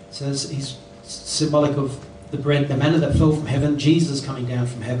heaven. Says he's symbolic of the bread, the manna that fell from heaven, Jesus coming down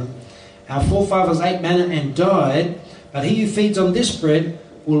from heaven. Our forefathers ate manna and died, but he who feeds on this bread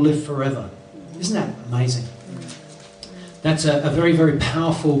will live forever. Isn't that amazing? That's a very, very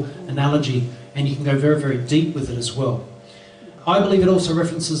powerful analogy, and you can go very, very deep with it as well. I believe it also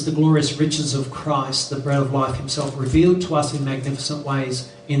references the glorious riches of Christ, the bread of life himself, revealed to us in magnificent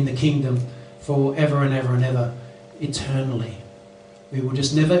ways in the kingdom for ever and ever and ever, eternally. We will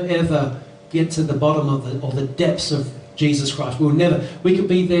just never ever get to the bottom of the depths of Jesus Christ. We could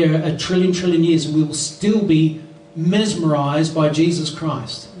be there a trillion years and we will still be mesmerized by Jesus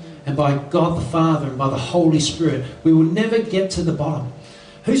Christ and by God the Father and by the Holy Spirit. We will never get to the bottom.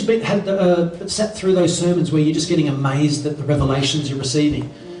 Who's sat through those sermons where you're just getting amazed at the revelations you're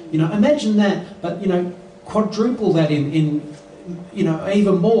receiving? Imagine that, but quadruple that in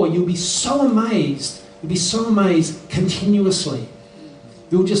even more. You'll be so amazed. You'll be so amazed continuously.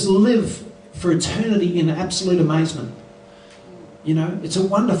 You'll just live for eternity in absolute amazement. It's a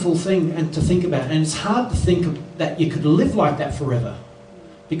wonderful thing and to think about. And it's hard to think that you could live like that forever.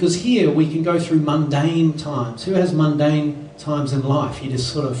 Because here we can go through mundane times. Who has mundane times in life? You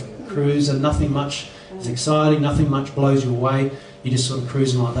just sort of cruise and nothing much is exciting, nothing much blows you away. You're just sort of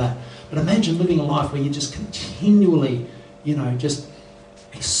cruising like that. But imagine living a life where you're just continually, just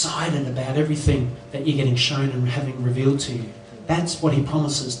excited about everything that you're getting shown and having revealed to you. That's what he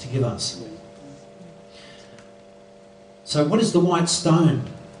promises to give us. So what is the white stone?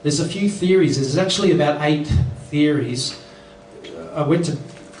 There's a few theories. There's actually about 8 theories. I went to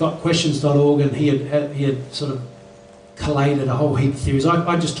gotquestions.org and he had sort of collated a whole heap of theories.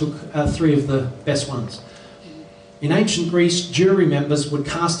 I just took 3 of the best ones. In ancient Greece, jury members would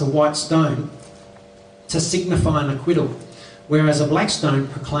cast a white stone to signify an acquittal, whereas a black stone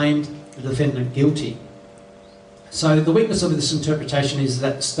proclaimed the defendant guilty. So the weakness of this interpretation is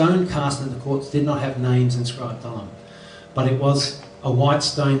that the stone cast in the courts did not have names inscribed on them, but it was a white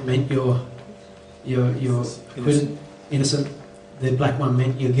stone meant you're acquitted, innocent. The black one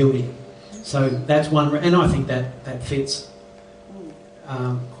meant you're guilty. So that's one, and I think that fits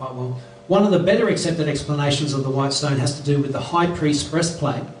quite well. One of the better accepted explanations of the white stone has to do with the high priest's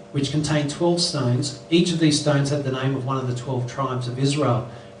breastplate, which contained 12 stones. Each of these stones had the name of one of the 12 tribes of Israel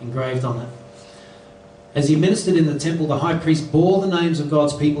engraved on it. As he ministered in the temple, the high priest bore the names of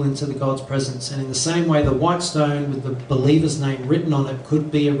God's people into God's presence, and in the same way the white stone with the believer's name written on it could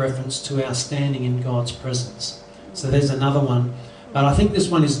be a reference to our standing in God's presence. So there's another one, but I think this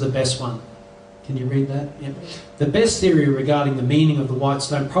one is the best one. Can you read that? Yeah. The best theory regarding the meaning of the white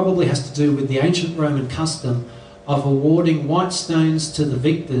stone probably has to do with the ancient Roman custom of awarding white stones to the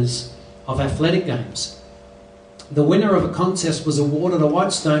victors of athletic games. The winner of a contest was awarded a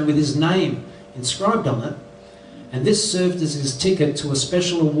white stone with his name inscribed on it, and this served as his ticket to a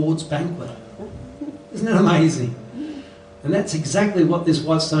special awards banquet. Isn't that amazing? And that's exactly what this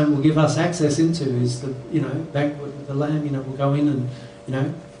white stone will give us access into, is the, banquet with the Lamb. We'll go in and,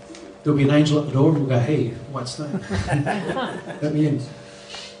 there'll be an angel at the door and we'll go, hey, white stone. Let me in.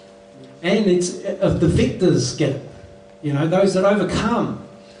 And it's the victors get it, those that overcome.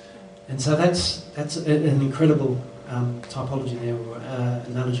 And so that's an incredible typology there, or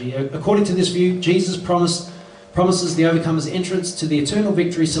analogy. According to this view, Jesus promises the overcomer's entrance to the eternal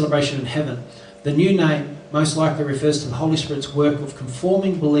victory celebration in heaven. The new name most likely refers to the Holy Spirit's work of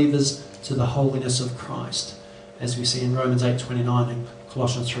conforming believers to the holiness of Christ, as we see in Romans 8:29 and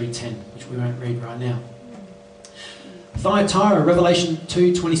Colossians 3:10, which we won't read right now. Thyatira, Revelation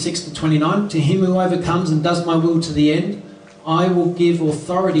 2:26-29, to him who overcomes and does my will to the end, I will give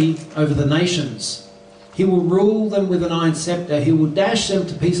authority over the nations. He will rule them with an iron scepter. He will dash them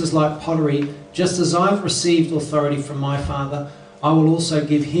to pieces like pottery. Just as I've received authority from my Father, I will also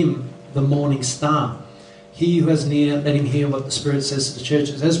give him the morning star. He who has an ear, let him hear what the Spirit says to the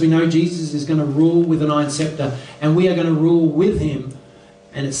churches. As we know, Jesus is going to rule with an iron scepter, and we are going to rule with him.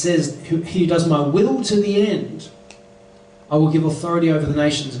 And it says, he does my will to the end, I will give authority over the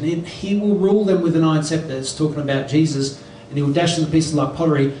nations. And he will rule them with an iron scepter. It's talking about Jesus. And he will dash them to pieces like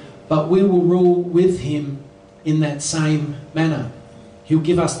pottery. But we will rule with him in that same manner. He'll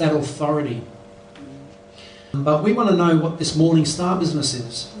give us that authority. But we want to know what this morning star business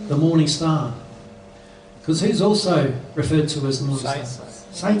is. The morning star. Because who's also referred to as the morning star?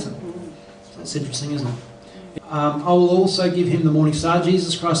 Satan. That's interesting, isn't it? I will also give him the morning star.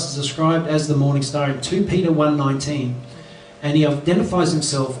 Jesus Christ is described as the morning star in 2 Peter 1:19. And he identifies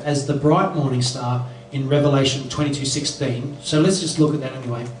himself as the bright morning star in Revelation 22:16. So let's just look at that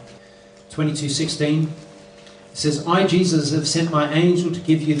anyway. 22:16. It says, I, Jesus, have sent my angel to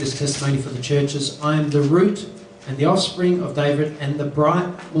give you this testimony for the churches. I am the root and the offspring of David and the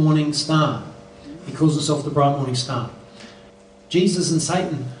bright morning star. He calls himself the bright morning star. Jesus and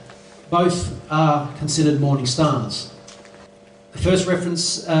Satan both are considered morning stars. The first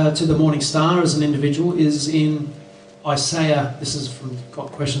reference to the morning star as an individual is in Isaiah. This is from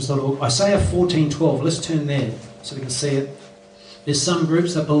gotquestions.org. Isaiah 14:12. Let's turn there so we can see it. There's some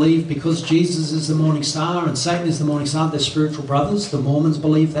groups that believe because Jesus is the morning star and Satan is the morning star, they're spiritual brothers. The Mormons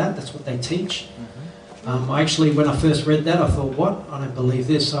believe that. That's what they teach. Actually, when I first read that, I thought, what? I don't believe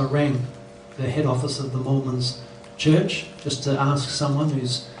this. So I rang the head office of the Mormons church just to ask someone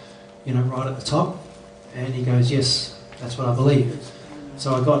who's, right at the top. And he goes, yes, that's what I believe.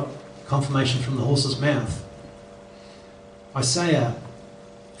 So I got confirmation from the horse's mouth. Isaiah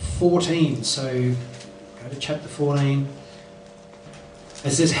 14. So go to chapter 14. It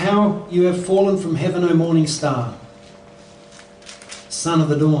says, how you have fallen from heaven, O morning star, son of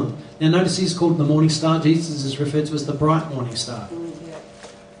the dawn. Now notice he's called the morning star. Jesus is referred to as the bright morning star.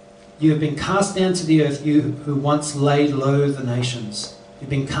 You have been cast down to the earth, you who once laid low the nations.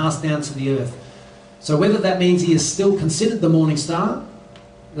 You've been cast down to the earth. So whether that means he is still considered the morning star,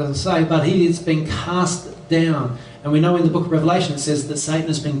 it doesn't say, but he has been cast down. And we know in the book of Revelation it says that Satan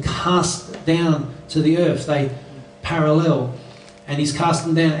has been cast down to the earth. They parallel. And he's cast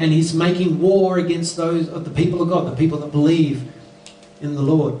them down, and he's making war against those of the people of God, the people that believe in the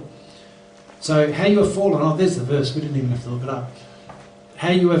Lord. So how you have fallen, there's the verse, we didn't even have to look it up.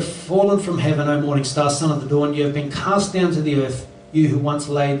 How you have fallen from heaven, O morning star, son of the dawn, you have been cast down to the earth, you who once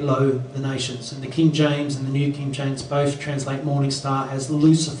laid low the nations. And the King James and the New King James both translate morning star as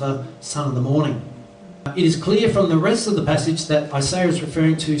Lucifer, son of the morning. It is clear from the rest of the passage that Isaiah is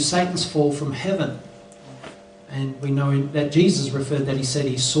referring to Satan's fall from heaven. And we know that Jesus referred that he said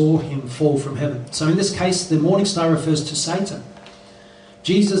he saw him fall from heaven. So in this case, the morning star refers to Satan.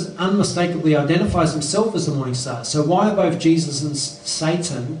 Jesus unmistakably identifies himself as the morning star. So why are both Jesus and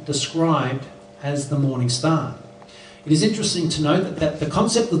Satan described as the morning star? It is interesting to note that the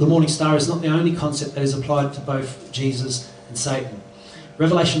concept of the morning star is not the only concept that is applied to both Jesus and Satan.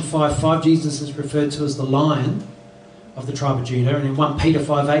 Revelation 5:5, Jesus is referred to as the lion of the tribe of Judah. And in 1 Peter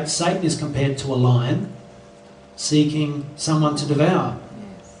 5:8, Satan is compared to a lion seeking someone to devour.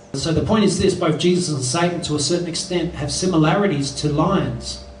 Yes. So the point is this, both Jesus and Satan to a certain extent have similarities to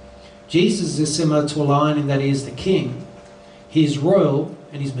lions. Jesus is similar to a lion in that he is the king. He is royal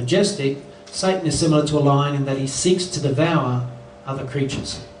and he's majestic. Satan is similar to a lion in that he seeks to devour other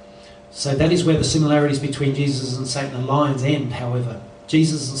creatures. So that is where the similarities between Jesus and Satan and lions end, however.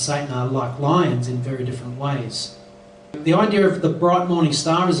 Jesus and Satan are like lions in very different ways. The idea of the bright morning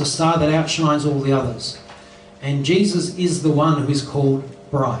star is a star that outshines all the others. And Jesus is the one who is called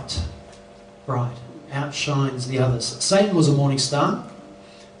bright. Bright. Outshines the others. Satan was a morning star.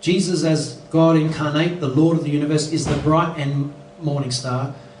 Jesus, as God incarnate, the Lord of the universe, is the bright and morning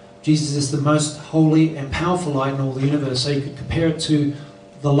star. Jesus is the most holy and powerful light in all the universe. So you could compare it to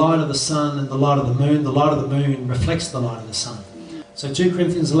the light of the sun and the light of the moon. The light of the moon reflects the light of the sun. So 2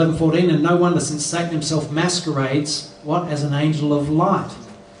 Corinthians 11:14, and no wonder, since Satan himself masquerades, what? As an angel of light.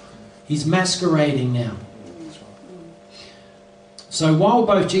 He's masquerading now. So while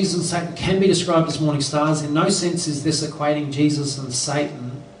both Jesus and Satan can be described as morning stars, in no sense is this equating Jesus and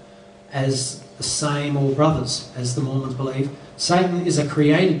Satan as the same or brothers, as the Mormons believe. Satan is a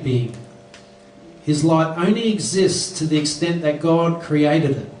created being. His light only exists to the extent that God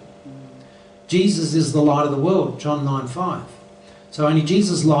created it. Jesus is the light of the world, John 9:5. So only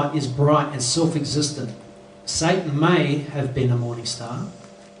Jesus' light is bright and self-existent. Satan may have been a morning star,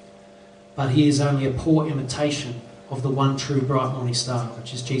 but he is only a poor imitation of the one true bright morning star,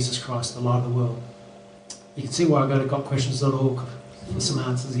 which is Jesus Christ, the light of the world. You can see why I go to gotquestions.org for some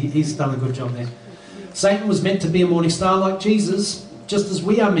answers. He's done a good job there. Satan was meant to be a morning star like Jesus, just as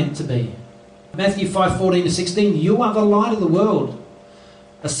we are meant to be. Matthew 5:14-16, you are the light of the world.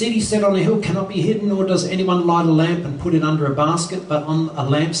 A city set on a hill cannot be hidden, nor does anyone light a lamp and put it under a basket, but on a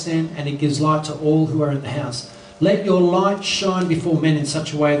lampstand, and it gives light to all who are in the house. Let your light shine before men in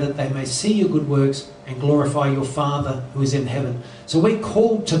such a way that they may see your good works and glorify your Father who is in heaven. So we're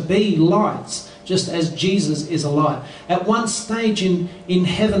called to be lights, just as Jesus is a light. At one stage in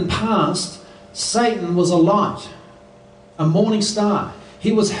heaven past, Satan was a light, a morning star.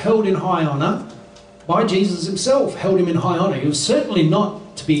 He was held in high honour by Jesus himself, held him in high honour. He was certainly not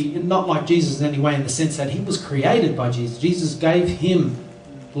like Jesus in any way, in the sense that he was created by Jesus. Jesus gave him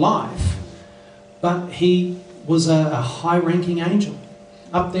life, but he was a high-ranking angel,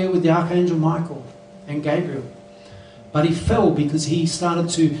 up there with the Archangel Michael and Gabriel. But he fell because he started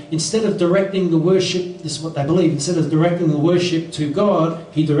to, instead of directing the worship, this is what they believe, instead of directing the worship to God,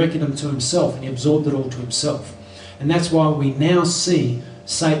 he directed them to himself, and he absorbed it all to himself. And that's why we now see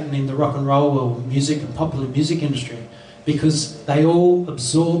Satan in the rock and roll or music and popular music industry, because they all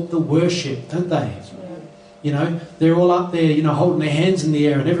absorb the worship, don't they? You know, they're all up there, you know, holding their hands in the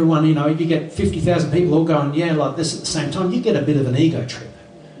air, and everyone, you know, you get 50,000 people all going, yeah, like this at the same time. You get a bit of an ego trip.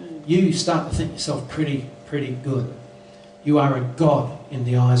 You start to think yourself pretty good. You are a god in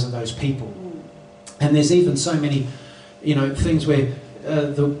the eyes of those people. And there's even so many, you know, things where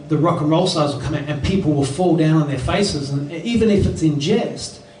the rock and roll stars will come out and people will fall down on their faces, and even if it's in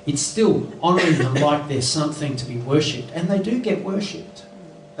jest, it's still honouring them like there's something to be worshipped. And they do get worshipped.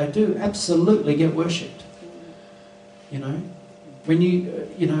 They do absolutely get worshipped. You know, when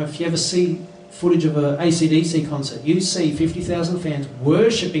you know, if you ever see footage of an AC/DC concert, you see 50,000 fans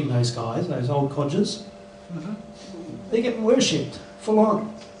worshipping those guys, those old codgers. They're getting worshipped, full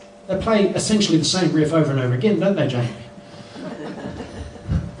on. They play essentially the same riff over and over again, don't they, Jamie?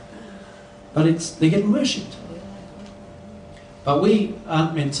 But they're getting worshipped. But we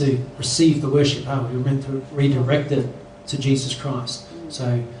aren't meant to receive the worship, are we? We're meant to redirect it to Jesus Christ.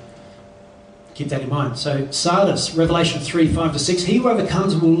 So keep that in mind. So Sardis, Revelation 3:5-6. He who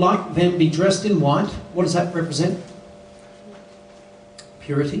overcomes will like them be dressed in white. What does that represent?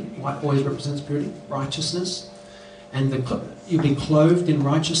 Purity. White always represents purity, righteousness. And you'll be clothed in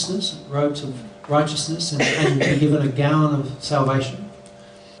righteousness, robes of righteousness, and you'll be given a gown of salvation.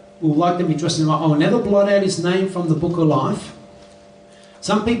 Will like them be dressed in white. I will never blot out his name from the book of life.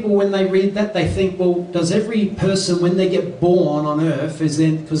 Some people, when they read that, they think, well, does every person, when they get born on earth, is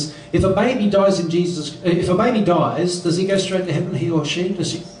then, because if a baby dies in Jesus, if a baby dies, does he go straight to heaven, he or she?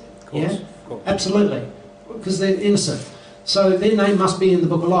 Does he? Of course, yeah, of course. Absolutely, because they're innocent. So their name must be in the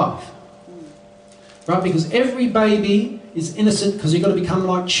book of life, right? Because every baby is innocent, because you've got to become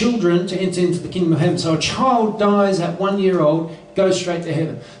like children to enter into the kingdom of heaven. So a child dies at 1 year old, goes straight to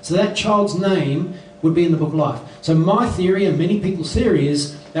heaven. So that child's name would be in the book of life. So my theory, and many people's theory,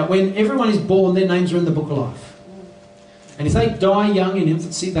 is that when everyone is born, their names are in the book of life. And if they die young in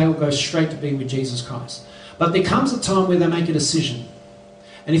infancy, they will go straight to be with Jesus Christ. But there comes a time where they make a decision.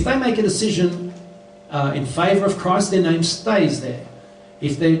 And if they make a decision in favour of Christ, their name stays there.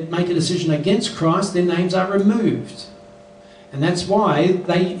 If they make a decision against Christ, their names are removed. And that's why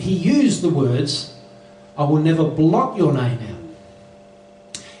he used the words, I will never blot your name out.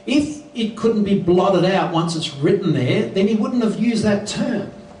 If it couldn't be blotted out once it's written there, then he wouldn't have used that term.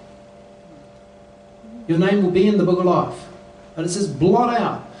 Your name will be in the book of life. But it says blot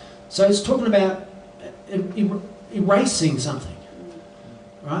out. So it's talking about erasing something.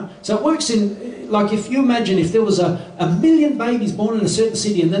 Right? So it works in, like if you imagine if there was a million babies born in a certain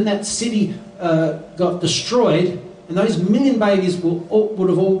city and then that city got destroyed and those million babies would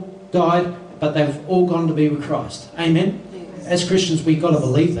have all died, but they've all gone to be with Christ. Amen? Yes. As Christians, we've got to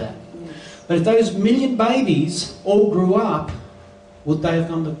believe that. Yes. But if those million babies all grew up, would they have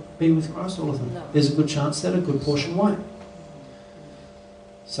gone to be with Christ, all of them? No. There's a good chance that a good portion won't.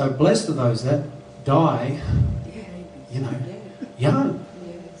 So blessed are those that die, Yeah. you know, Yeah. young.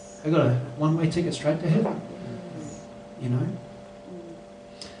 Yes. They've got a one-way ticket straight to heaven, Yes. you know.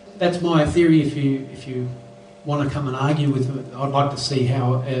 That's my theory. If you want to come and argue with it, I'd like to see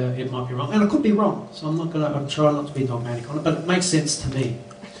how it might be wrong. And I could be wrong, so I'm trying not to be dogmatic on it, but it makes sense to me.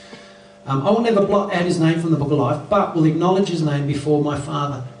 I will never blot out his name from the book of life, but will acknowledge his name before my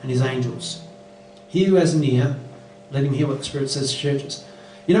Father and his angels. He who has an ear, let him hear what the Spirit says to churches.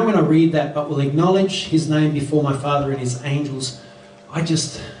 You know, when I read that, but will acknowledge his name before my Father and his angels, I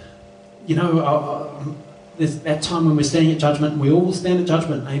just, you know, there's that time when we're standing at judgment, and we all will stand at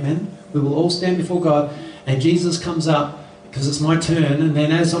judgment, amen? We will all stand before God, and Jesus comes up, because it's my turn, and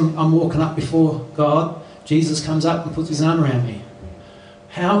then as I'm walking up before God, Jesus comes up and puts his arm around me.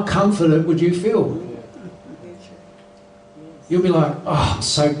 How comforted would you feel? You'll be like, oh, I'm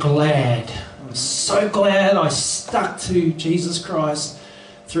so glad. I'm so glad I stuck to Jesus Christ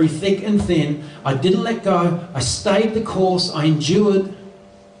through thick and thin. I didn't let go. I stayed the course. I endured.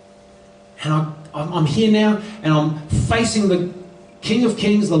 And I'm here now, and I'm facing the King of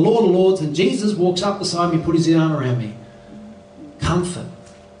Kings, the Lord of Lords, and Jesus walks up beside me, put his arm around me. Comfort.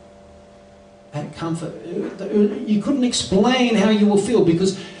 That comfort. You couldn't explain how you will feel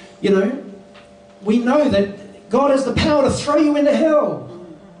because, you know, we know that God has the power to throw you into hell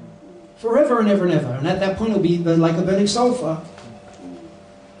forever and ever and ever. And at that point it'll be the lake of burning sulfur.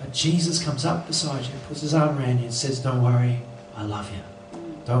 But Jesus comes up beside you, puts his arm around you and says, don't worry, I love you.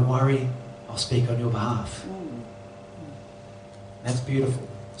 Don't worry, I'll speak on your behalf. That's beautiful.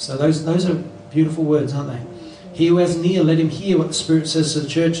 So those are beautiful words, aren't they? He who has an ear, let him hear what the Spirit says to the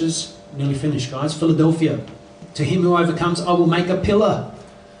churches. Nearly finished, guys. Philadelphia. To him who overcomes, I will make a pillar.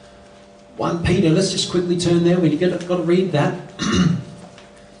 1 Peter. Let's just quickly turn there. We've got to read that.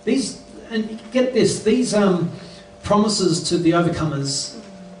 And get this. These promises to the overcomers,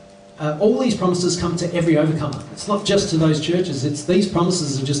 all these promises come to every overcomer. It's not just to those churches. These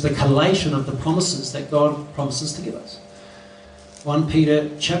promises are just a collation of the promises that God promises to give us. 1 Peter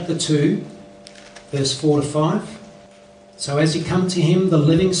chapter 2, verse 4 to 5. So as you come to him, the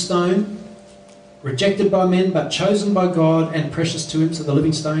living stone, rejected by men but chosen by God and precious to him, so the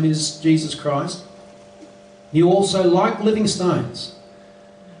living stone is Jesus Christ, you also, like living stones,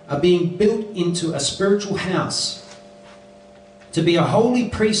 are being built into a spiritual house to be a holy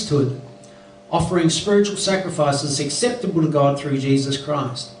priesthood, offering spiritual sacrifices acceptable to God through Jesus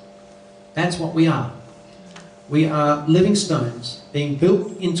Christ. That's what we are. We are living stones being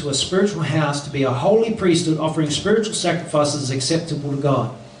built into a spiritual house to be a holy priesthood offering spiritual sacrifices acceptable to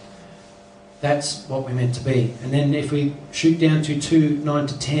God. That's what we're meant to be. And then if we shoot down to 2:9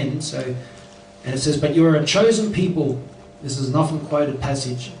 to 10, and it says, but you are a chosen people. This is an often quoted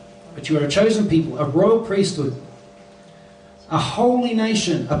passage. But you are a chosen people, a royal priesthood, a holy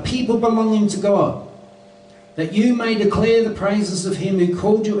nation, a people belonging to God, that you may declare the praises of him who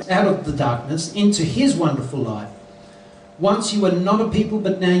called you out of the darkness into his wonderful light. Once you were not a people,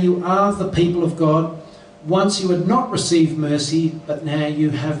 but now you are the people of God. Once you had not received mercy, but now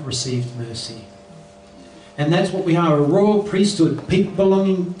you have received mercy. And that's what we are, a royal priesthood, people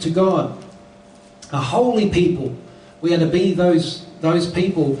belonging to God, a holy people. We are to be those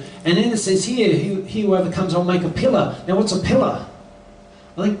people. And then it says here, he who overcomes, I'll make a pillar. Now what's a pillar?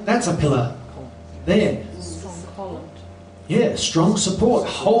 I think that's a pillar. There. Strong column. Yeah, strong support,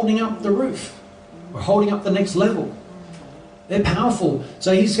 holding up the roof. We're holding up the next level. They're powerful.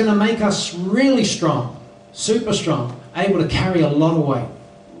 So he's going to make us really strong, super strong, able to carry a lot of weight.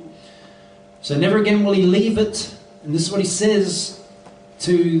 So never again will he leave it. And this is what he says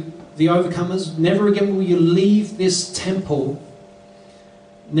to the overcomers. Never again will you leave this temple.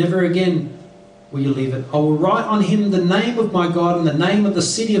 Never again will you leave it. I will write on him the name of my God and the name of the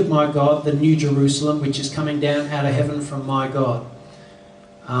city of my God, the New Jerusalem, which is coming down out of heaven from my God.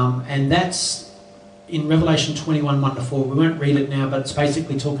 And that's in Revelation 21, 1 to 4. We won't read it now, but it's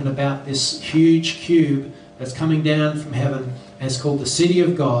basically talking about this huge cube that's coming down from heaven, and it's called the City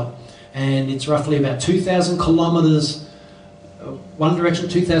of God. And it's roughly about 2,000 kilometres, one direction,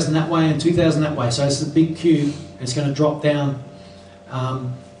 2,000 that way, and 2,000 that way. So it's a big cube, and it's going to drop down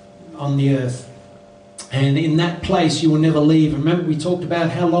on the earth. And in that place you will never leave. Remember we talked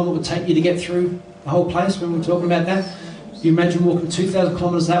about how long it would take you to get through the whole place when we were talking about that? You imagine walking 2,000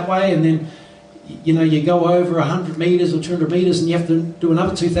 kilometres that way, and then you go over 100 metres or 200 metres, and you have to do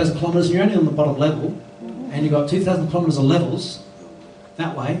another 2,000 kilometres, and you're only on the bottom level, and you've got 2,000 kilometres of levels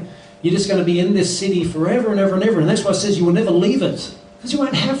that way. You're just going to be in this city forever and ever and ever, and that's why it says you will never leave it, because you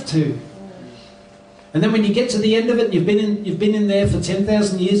won't have to. And then when you get to the end of it, you've been in there for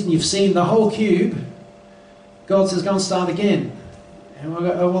 10,000 years, and you've seen the whole cube. God says, go and start again. And I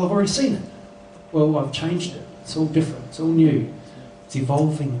go, oh, well, I've already seen it. Well, I've changed it. It's all different. It's all new. It's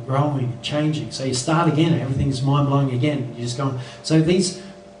evolving, growing, changing. So you start again, and everything's mind-blowing again. You just go on. So these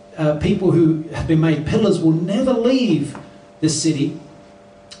people who have been made pillars will never leave this city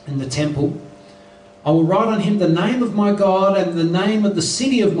and the temple. I will write on him the name of my God and the name of the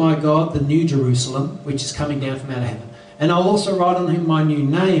city of my God, the New Jerusalem, which is coming down from out of heaven. And I'll also write on him my new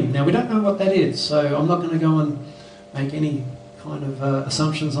name. Now, we don't know what that is, so I'm not going to go and make any kind of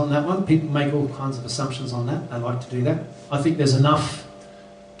assumptions on that one. People make all kinds of assumptions on that. They like to do that. I think there's enough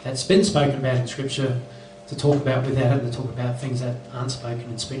that's been spoken about in Scripture to talk about without having to talk about things that aren't spoken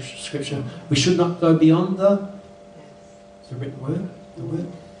in Scripture. We should not go beyond the written word. The word.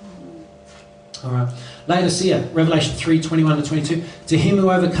 All right. Laodicea, Revelation 3:21-22. To him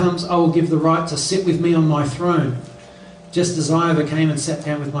who overcomes, I will give the right to sit with me on my throne, just as I overcame and sat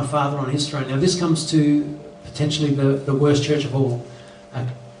down with my Father on his throne. Now this comes to potentially the worst church of all.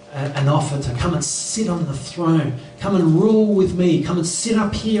 An offer to come and sit on the throne. Come and rule with me. Come and sit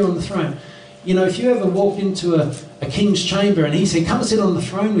up here on the throne. You know, if you ever walked into a king's chamber and he said, come and sit on the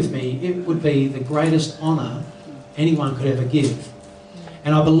throne with me, it would be the greatest honour anyone could ever give.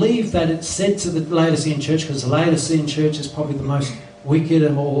 And I believe that it's said to the Laodicean church, because the Laodicean church is probably the most wicked,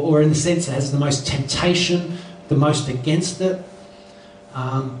 or in the sense it has the most temptation, the most against it.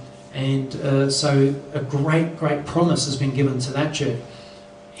 So a great promise has been given to that church.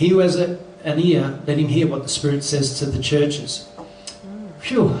 He who has an ear, let him hear what the Spirit says to the churches.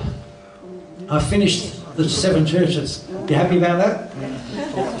 Phew. I finished the 7 churches. You happy about that?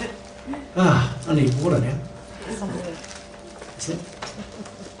 I need water now. That's it.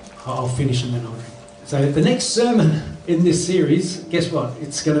 I'll finish and then I'll drink. So the next sermon in this series, guess what?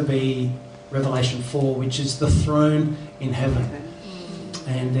 It's going to be Revelation 4, which is the throne in heaven.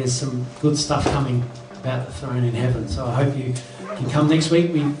 And there's some good stuff coming about the throne in heaven. So I hope you can come next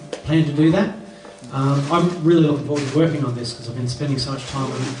week. We plan to do that. I'm really looking forward to working on this because I've been spending so much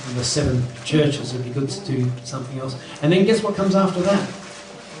time on the 7 churches. It'd be good to do something else. And then guess what comes after that?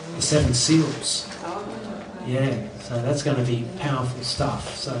 The 7 seals. Yeah, so that's going to be powerful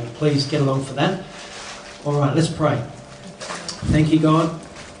stuff. So please get along for that. All right, let's pray. Thank you, God.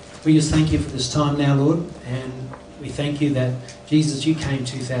 We just thank you for this time now, Lord. And we thank you that, Jesus, you came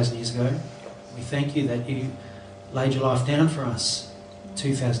 2,000 years ago. We thank you that you laid your life down for us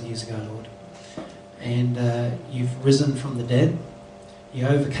 2,000 years ago, Lord. And you've risen from the dead. You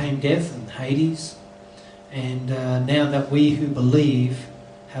overcame death and Hades. And now that we who believe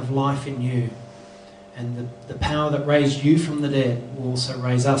have life in you, and the power that raised you from the dead will also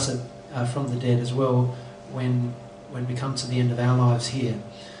raise us from the dead as well when we come to the end of our lives here.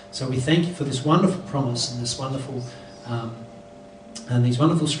 So we thank you for this wonderful promise and this wonderful and these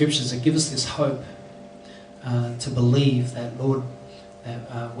wonderful scriptures that give us this hope to believe that, Lord,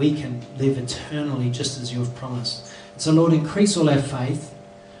 that we can live eternally just as you have promised. So, Lord, increase all our faith.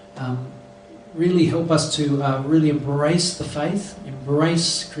 Really help us to really embrace the faith,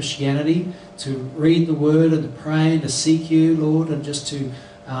 embrace Christianity, to read the Word and to pray and to seek you, Lord, and just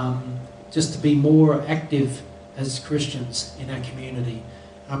to be more active as Christians in our community.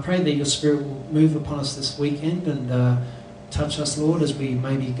 And I pray that your Spirit will move upon us this weekend and touch us, Lord, as we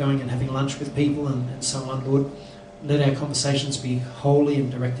may be going and having lunch with people and so on, Lord. Let our conversations be holy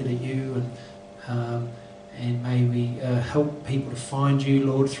and directed at you, and may we help people to find you,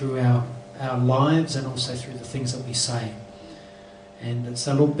 Lord, through our lives and also through the things that we say. And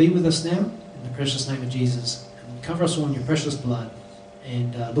so, Lord, be with us now in the precious name of Jesus, and cover us all in your precious blood,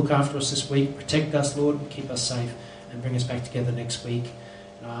 and look after us this week, protect us, Lord, keep us safe, and bring us back together next week.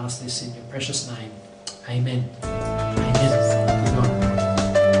 And I ask this in your precious name. Amen.